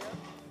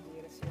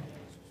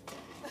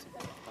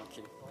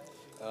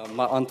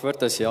 My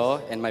antwoord is ja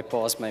en my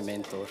pa is my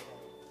mentor.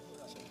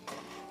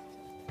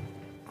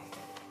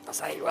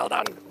 Sê, well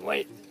done.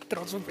 Mooi.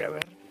 Trots op jou,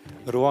 hoor.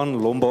 Roan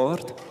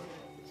Lombard.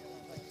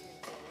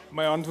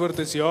 My antwoord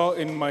is ja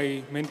en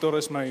my mentor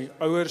is my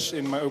ouers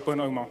en my oupa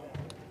en ouma.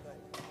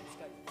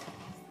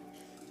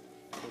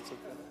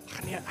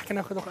 Nee, ek kan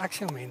nou gedog ek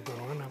sê mentor,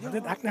 hoor. Wat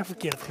het ek nou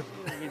verkeerd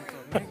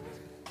gedoen?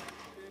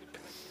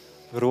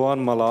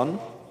 Roan Malan.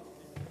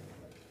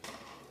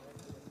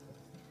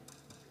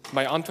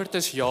 My antwoord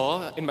is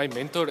ja en my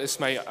mentor is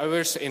my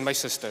ouers en my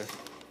suster.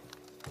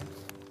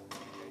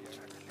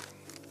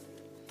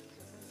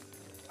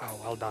 Oh,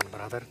 well done,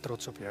 brother.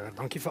 Trots op jou.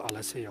 Dankie vir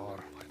alles, se jaar.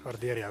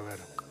 Waardeer jou, hoor.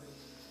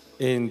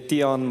 En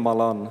Tian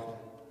Malan.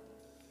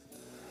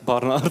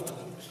 Barnard.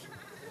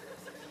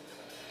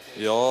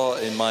 Ja,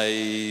 en my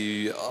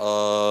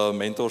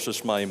mentors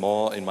is my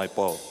ma en my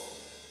pa.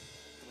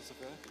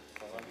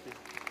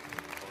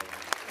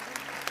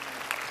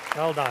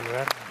 Wel dan,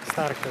 hoor.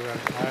 Sterkte,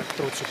 hoor. Baie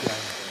trots op jou.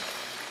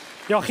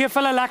 Ja, geef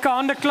hulle 'n lekker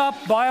hande klap.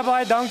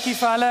 Baie dankie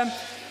vir hulle.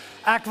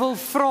 Ek wil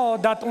vra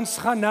dat ons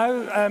gaan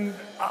nou,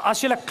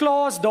 as julle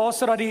klaar is, daar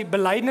sodat die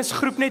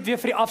belydenisgroep net weer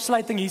vir die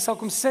afsluiting hier sal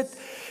kom sit.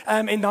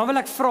 En dan wil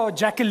ek vra,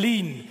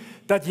 Jacqueline,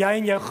 dat jy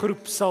en jou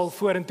groep sal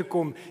vorentoe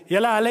kom.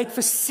 Hulle het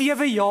vir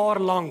 7 jaar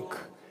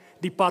lank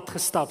die pad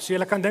gestap. So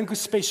julle kan dink hoe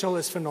special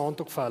is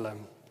vanaand ook vir hulle.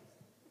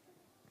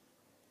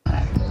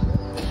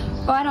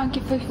 Baie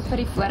dankie vir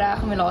die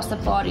voorreg om die laaste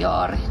paar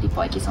jaar die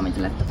paadjie saam met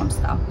julle te kom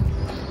stap.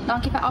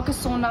 Dankie vir elke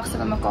Sondag se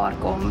bymekaar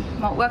kom,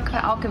 maar ook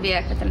vir elke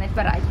week dat hulle net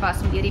bereid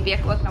was om deur die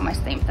week ook na my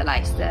stem te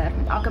luister,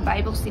 met elke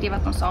Bybelstudie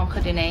wat ons saam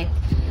gedoen het,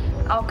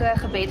 elke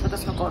gebed wat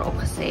ons mekaar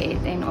opgesê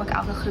het en ook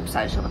elke groep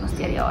social wat ons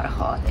deur die jare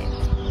gehad het.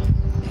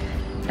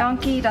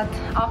 Dankie dat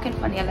elkeen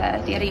van julle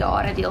deur die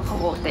jare deel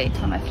geword het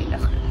van my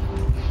vriendegroep.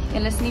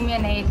 Julle is nie meer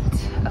net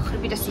 'n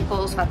groepie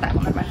disippels wat ek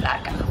onder my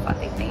vlerk ingevat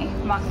het nie,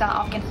 maar ek tel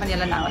elkeen van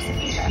julle nou as 'n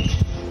vriend.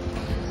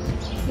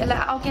 Julle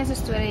elkeen se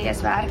storie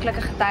is werklik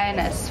 'n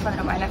getuienis van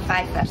Romeine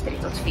 5 vers 3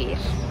 tot 4.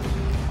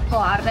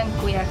 Volharding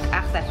kweek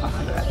egtheid van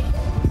geloof.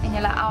 En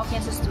julle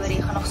elkeen se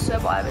storie gaan nog so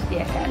baie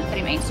beteken vir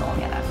die mense om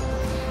julle.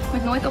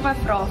 Moet nooit ophou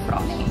vra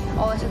nie,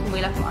 al is dit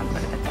moeilik om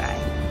antwoorde te kry.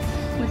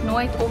 Moet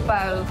nooit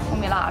ophou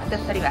om julle harte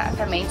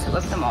vir mense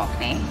oop te maak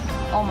nie,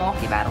 al maak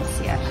die wêreld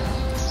seer.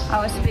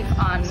 Hou asseblief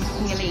aan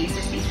om julle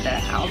Jesus liefde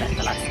helder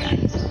te laat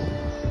skyn.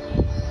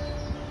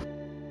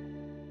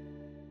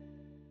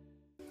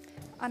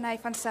 Anay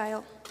van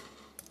Sail.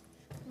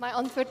 My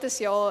antwoord is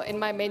ja en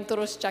my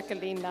mentor is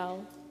Jacqueline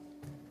Nel.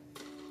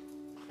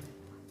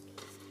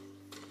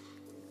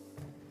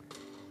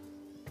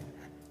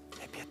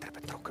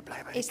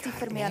 Is die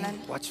Vermeulen.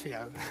 Watch vir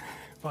jou.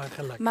 Baie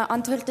geluk. My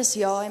antwoord is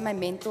ja en my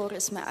mentor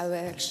is my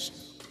ouers.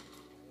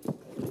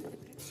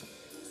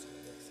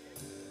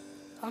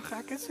 Ag,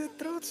 ek is so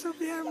trots op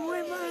jou,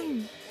 mooi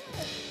man.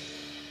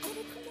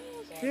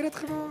 Het dit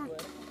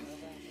gemaak.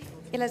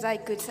 Elisay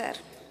Koetser.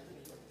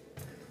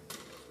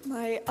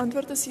 My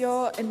antwoord is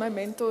ja en my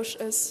mentors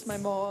is my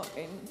ma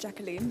en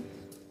Jacqueline.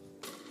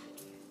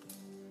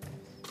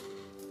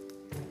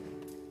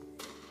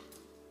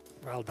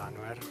 Wel dan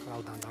hoor,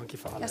 wel dan. Dankie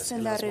vir alles.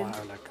 Jacinda Dit is Roem.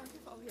 baie oulik.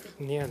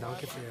 Nee,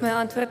 dankie vir jou. My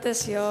antwoord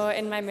is ja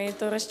en my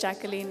mentor is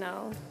Jacqueline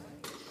Nel.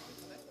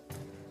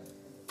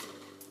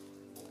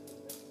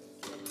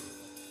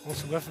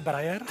 Ons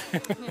hoofbreier.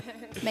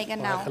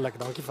 Megan Baie Nel. geluk,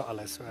 dankie vir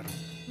alles hoor.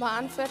 My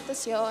antwoord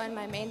is ja en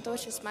my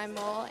mentors is my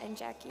ma en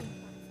Jackie.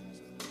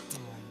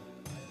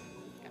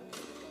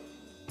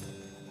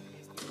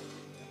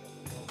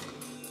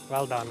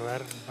 Wel dan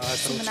hoor. Baie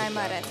trots op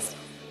jou.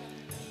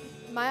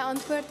 My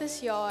antwoord is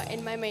ja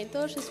en my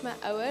mentors is my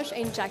ouers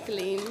en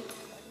Jacqueline.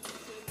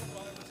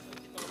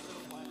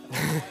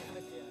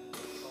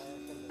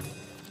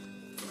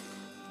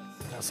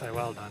 Ja, sê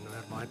wel dan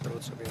hoor. Baie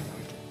trots op jou,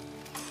 dankie.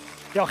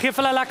 Ja, geef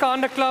hulle 'n lekker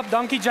hande klap.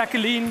 Dankie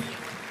Jacqueline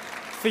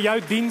vir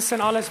jou diens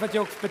en alles wat jy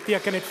ook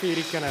beteken het vir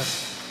hierdie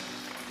kinders.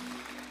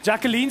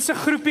 Jacqueline se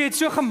groepie het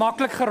so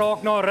gemaklik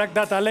geraak na 'n ruk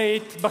dat hulle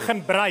het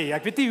begin brei.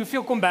 Ek weet nie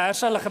hoeveel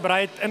komberse hulle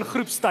gebrei het in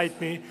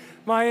groepstyd nie,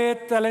 maar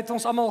hulle het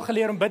ons almal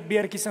geleer om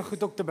bidbeertjies en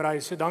goed ook te brei.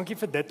 So dankie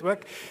vir dit ook.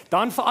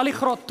 Dan vir al die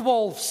graad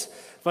 12s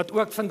wat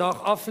ook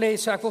vandag aflê.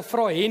 So ek wil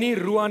vra Henny,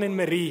 Roan en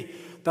Marie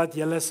dat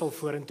julle sal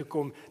vorentoe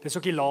kom. Dis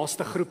ook die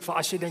laaste groep vir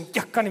as jy dink,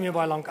 ja, kan nie meer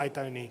baie lank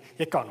uithou nie.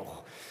 Jy kan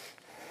nog.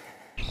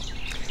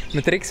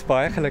 Matrix,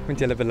 baie geluk met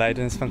julle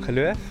belydenis van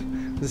geloof.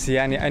 Ons is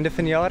hier aan die einde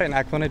van die jaar en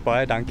ek wil net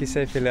baie dankie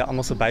sê vir julle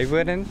almal se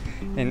bywoning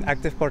en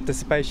active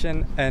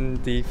participation in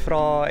die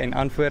vrae en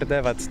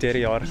antwoorde wat deur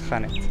die jaar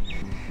gegaan het.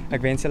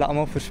 Ek wens julle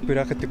almal 'n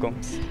voorspoedige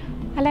toekoms.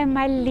 Hallo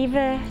my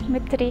liewe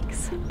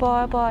Matrix,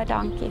 baie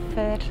dankie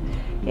vir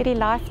hierdie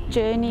life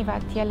journey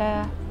wat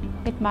julle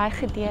met my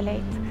gedeel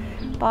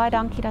het. Baie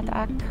dankie dat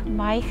ek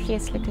my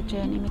geestelike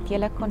journey met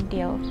julle kon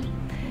deel.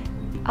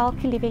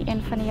 Elke liewe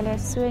een van julle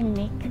is so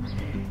uniek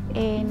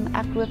en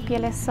ek hoop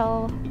julle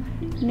sal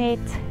net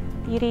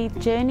hierdie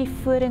journey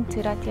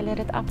vorentoe dat julle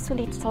dit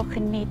absoluut sal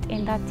geniet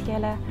en dat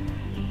julle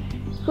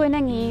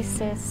Koning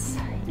Jesus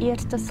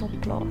eerste sal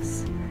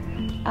plaas.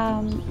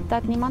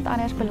 Dat niemand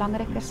anders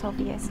belangriker sal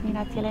wees nie,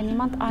 dat julle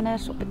niemand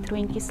anders op 'n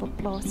troontjie sal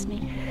plaas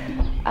nie.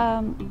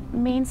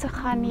 Mense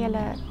gaan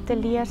julle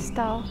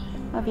teleurstel,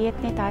 maar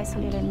weet net hy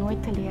sal julle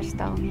nooit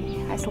teleurstel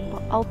nie. Hy sal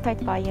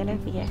altyd by julle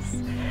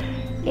wees.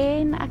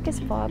 En ek is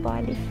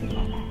baie lief vir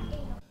julle.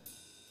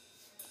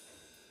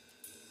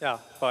 Ja,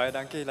 baie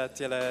dankie dat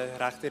julle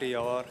reg deur die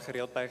jaar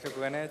gereeld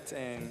bygewoon het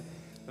en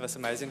dit was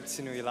amazing te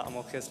sien hoe julle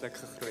almal geestelik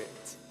gegroei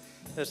het.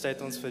 Eerst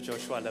het ons vir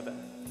Joshua Libbe.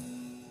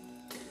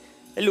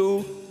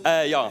 Hallo,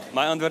 ja,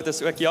 my antwoord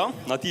is ook ja,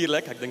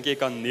 natuurlik. Ek dink jy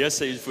kan nee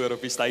sê voor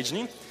op die stage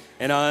nie.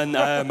 En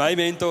dan my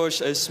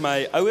mentors is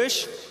my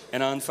ouers en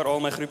dan veral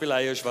my groepie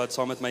leiers wat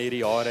saam met my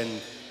hierdie jaar en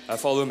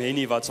veral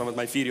Henny wat saam met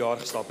my 4 jaar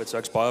gestap het. So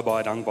ek's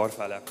baie dankbaar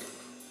vir hulle.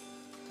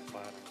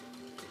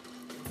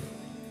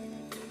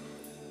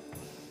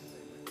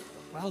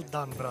 Well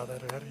done brother,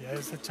 jy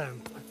is 'n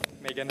champ.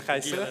 Megan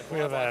Geyser.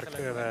 Goeie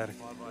werk.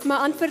 My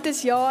antwoord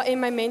is ja en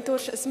my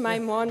mentors is my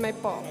ma en my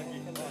pa.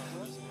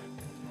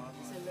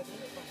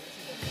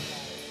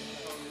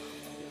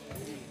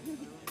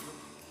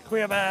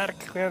 Goeie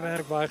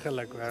werk, baie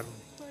geluk hoor.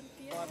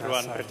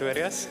 Roan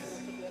Pretorius.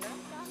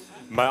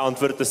 My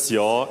antwoord is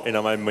ja en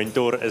dan my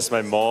mentor is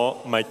my ma,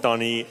 my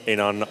tannie en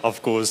dan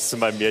of course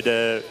my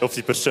mede of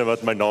die persoon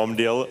wat my naam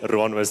deel,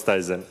 Roan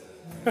Oosthuizen.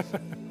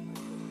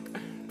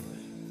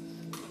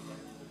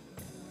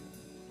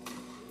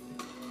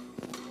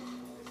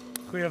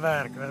 Goeie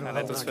werk hoor. En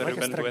dit is vir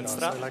Ruben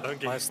Boonstra.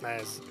 Baie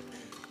nice.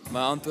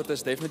 My antwoord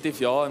is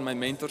definitief ja en my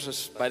mentors is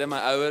beide my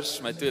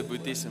ouers, my 2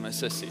 boeties en my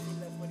sussie.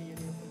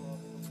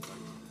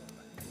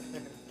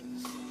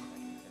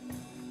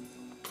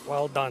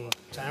 Well done,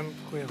 Sam.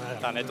 Goeie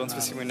werk. Dan het ons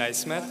vir Simone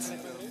Smit.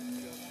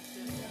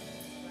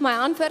 My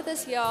antwoord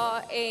is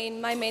ja en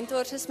my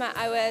mentors is my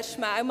ouers,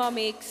 my ouma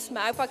Mix,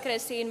 my oupa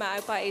Christie en my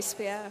oupa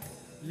SP.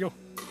 Jo.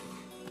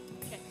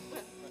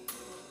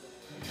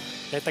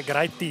 Jy het 'n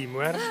great team,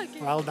 hoor.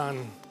 Well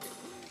done.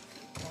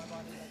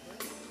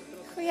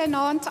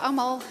 Goeienaand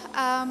almal.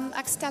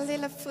 Ek stel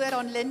julle voor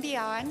aan Lindy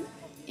aan,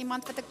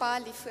 iemand wat ek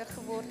baie lief vir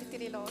geword het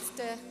hierdie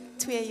laaste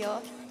 2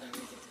 jaar.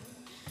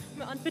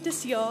 My antwoord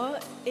is ja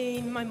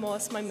en my ma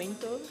is my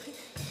mentor.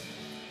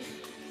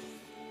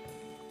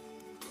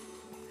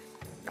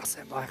 Ja,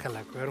 sy baie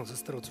geluk, hoor. Ons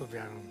is trots op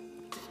jou.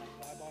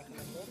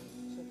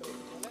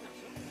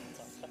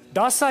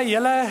 Daar sê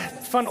julle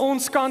van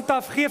ons kant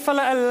af, geef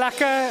hulle 'n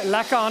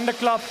lekker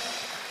handeklap.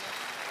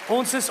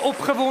 Ons is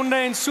opgewonde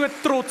en so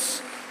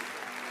trots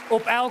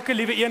op elke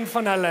liewe een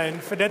van hulle en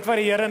vir dit wat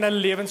die Here in hulle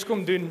lewens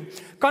kom doen.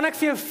 Kan ek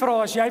vir jou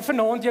vra, as jy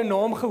vanaand jou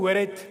naam gehoor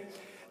het,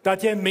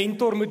 dat jy 'n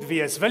mentor moet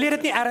wees, wil jy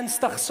dit nie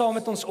ernstig saam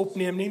met ons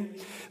opneem nie?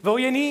 Wil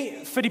jy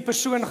nie vir die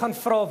persoon gaan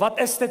vra, wat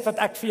is dit wat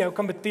ek vir jou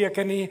kan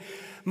beteken nie?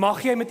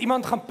 Mag jy met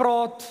iemand gaan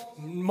praat,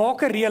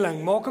 maak 'n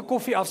reëling, maak 'n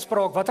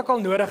koffieafspraak, wat ook al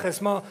nodig is,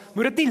 maar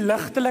moet dit nie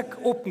ligtelik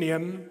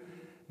opneem,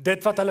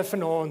 dit wat hulle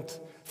vanaand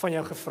van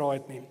jou gevra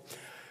het nie.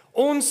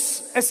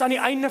 Ons is aan die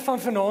einde van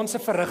vanaand se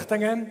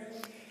verrigtinge,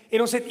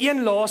 en ons het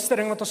een laaste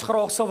ding wat ons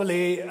graag sal wil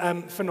hê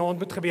vanaand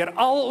moet gebeur.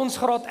 Al ons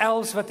graad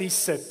 11's wat hier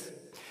sit,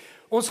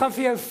 ons gaan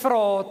vir jou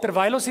vra,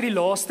 terwyl ons hierdie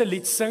laaste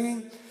lied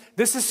sing,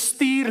 dis 'n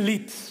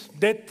stuurlied,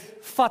 dit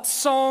vat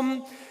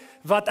saam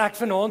wat ek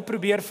vanaand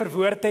probeer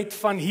verwoord het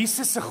van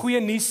Jesus se goeie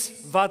nuus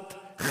wat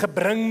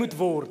gebring moet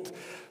word,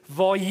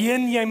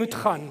 waarheen jy moet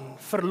gaan,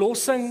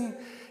 verlossing,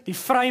 die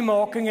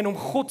vrymaking en om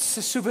God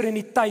se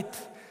soewereiniteit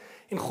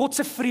en God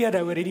se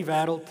vrede oor hierdie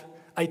wêreld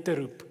uit te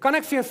roep. Kan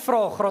ek vir jou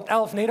vra, graad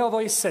 11, net daar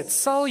waar jy sit,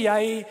 sal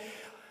jy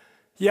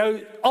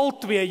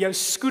jou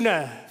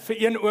skoene vir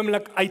een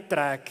oomblik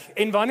uittrek,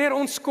 en wanneer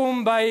ons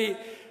kom by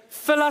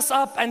fill us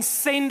up and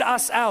send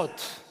us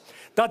out,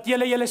 dat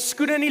julle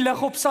skoene in die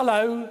lug op sal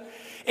hou,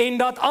 en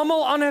dat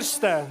almal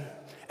anderste,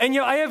 in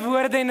jou eie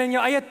woorde en in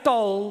jou eie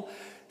taal,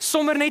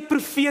 sommer net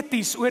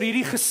profeties oor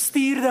hierdie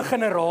gestuurde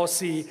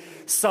generasie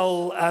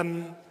sal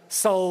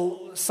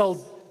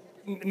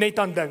net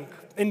aan dink.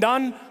 En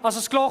dan, as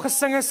ons klaar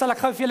gesing is, sal ek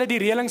gou vir julle die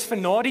reëlings vir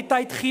na die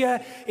tyd gee,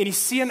 en die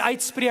seën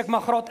uitspreek,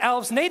 maar graad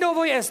 11's, net daar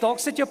waar jy is, dalk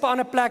sit jy op 'n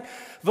ander plek,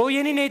 wil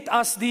jy nie net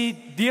as die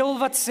deel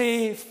wat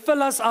sê,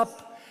 fill us up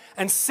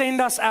and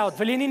send us out,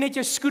 wil jy nie net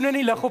jou skoene in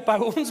die lug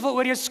ophou, ons wil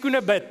oor jou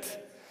skoene bid,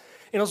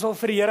 en ons wil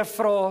vir die Here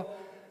vra,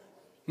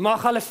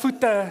 mag hulle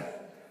voete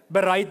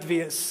bereid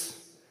wees,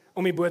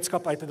 om die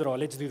boodskap uit te dra.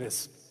 Let's do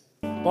this.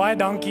 Baie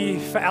dankie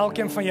vir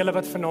elkeen van julle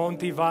wat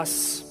vanaand hier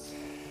was,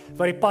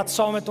 wat die pad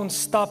saam met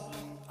ons stap.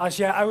 As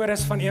jy ouer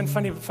is van een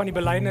van die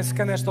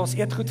Belydenisdiens, daar's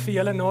eetgoed vir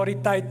julle na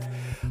die tyd.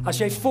 As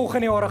jy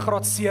volgende jaar 'n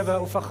graad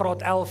 7 of 'n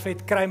graad 11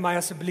 het, kry my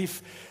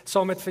asseblief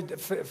saam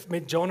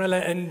met John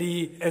hulle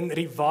in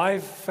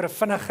Revive vir 'n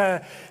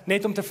vinnige,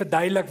 net om te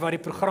verduidelik wat die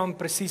program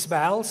presies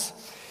behels.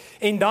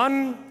 En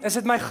dan is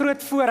dit my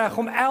groot voorreg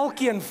om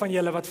elkeen van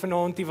julle wat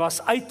vanaand hier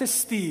was uit te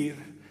stuur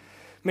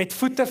met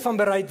voete van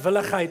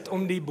bereidwilligheid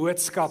om die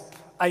boodskap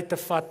uit te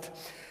vat.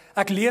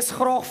 Ek lees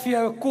graag vir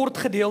jou 'n kort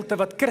gedeelte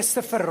wat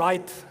Christopher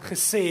Wright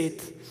gesê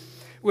het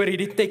oor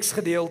hierdie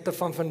teksgedeelte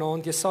van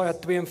vanaand, Jesaja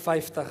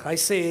 52. Hy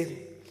sê,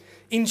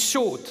 in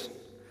short,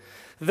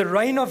 the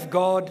reign of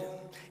God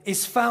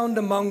is found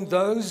among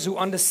those who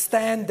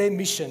understand their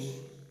mission,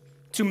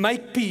 to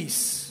make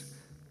peace,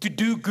 to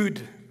do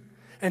good,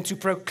 and to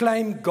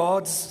proclaim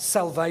God's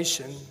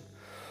salvation.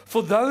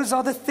 For those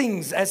are the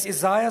things, as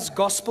Isaiah's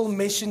gospel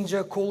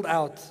messenger called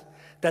out,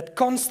 that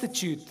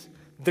constitute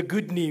the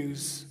good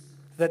news,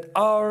 that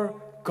our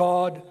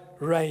God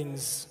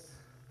reigns.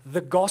 The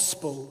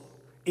gospel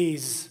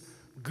is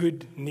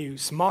good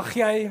news. Mag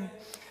jy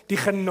die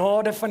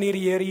genade van die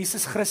Here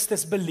Jesus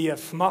Christus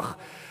beleef.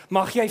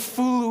 Mag jy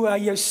voel hoe hy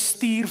jou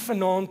stuur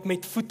vanaand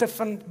met voete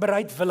van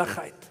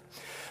bereidwilligheid.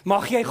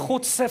 Mag jy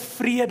God se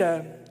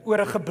vrede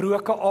oor 'n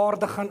gebroke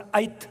aarde gaan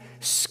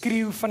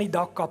uitskreeu van die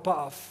dakkappe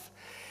af.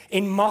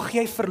 En mag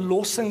jy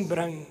verlossing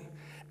bring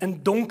in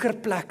donker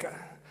plekke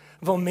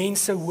waar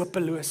mense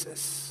hopeloos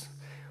is.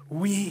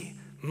 We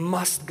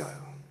must go.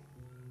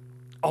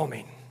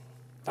 Amen.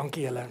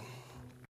 Dankie julle.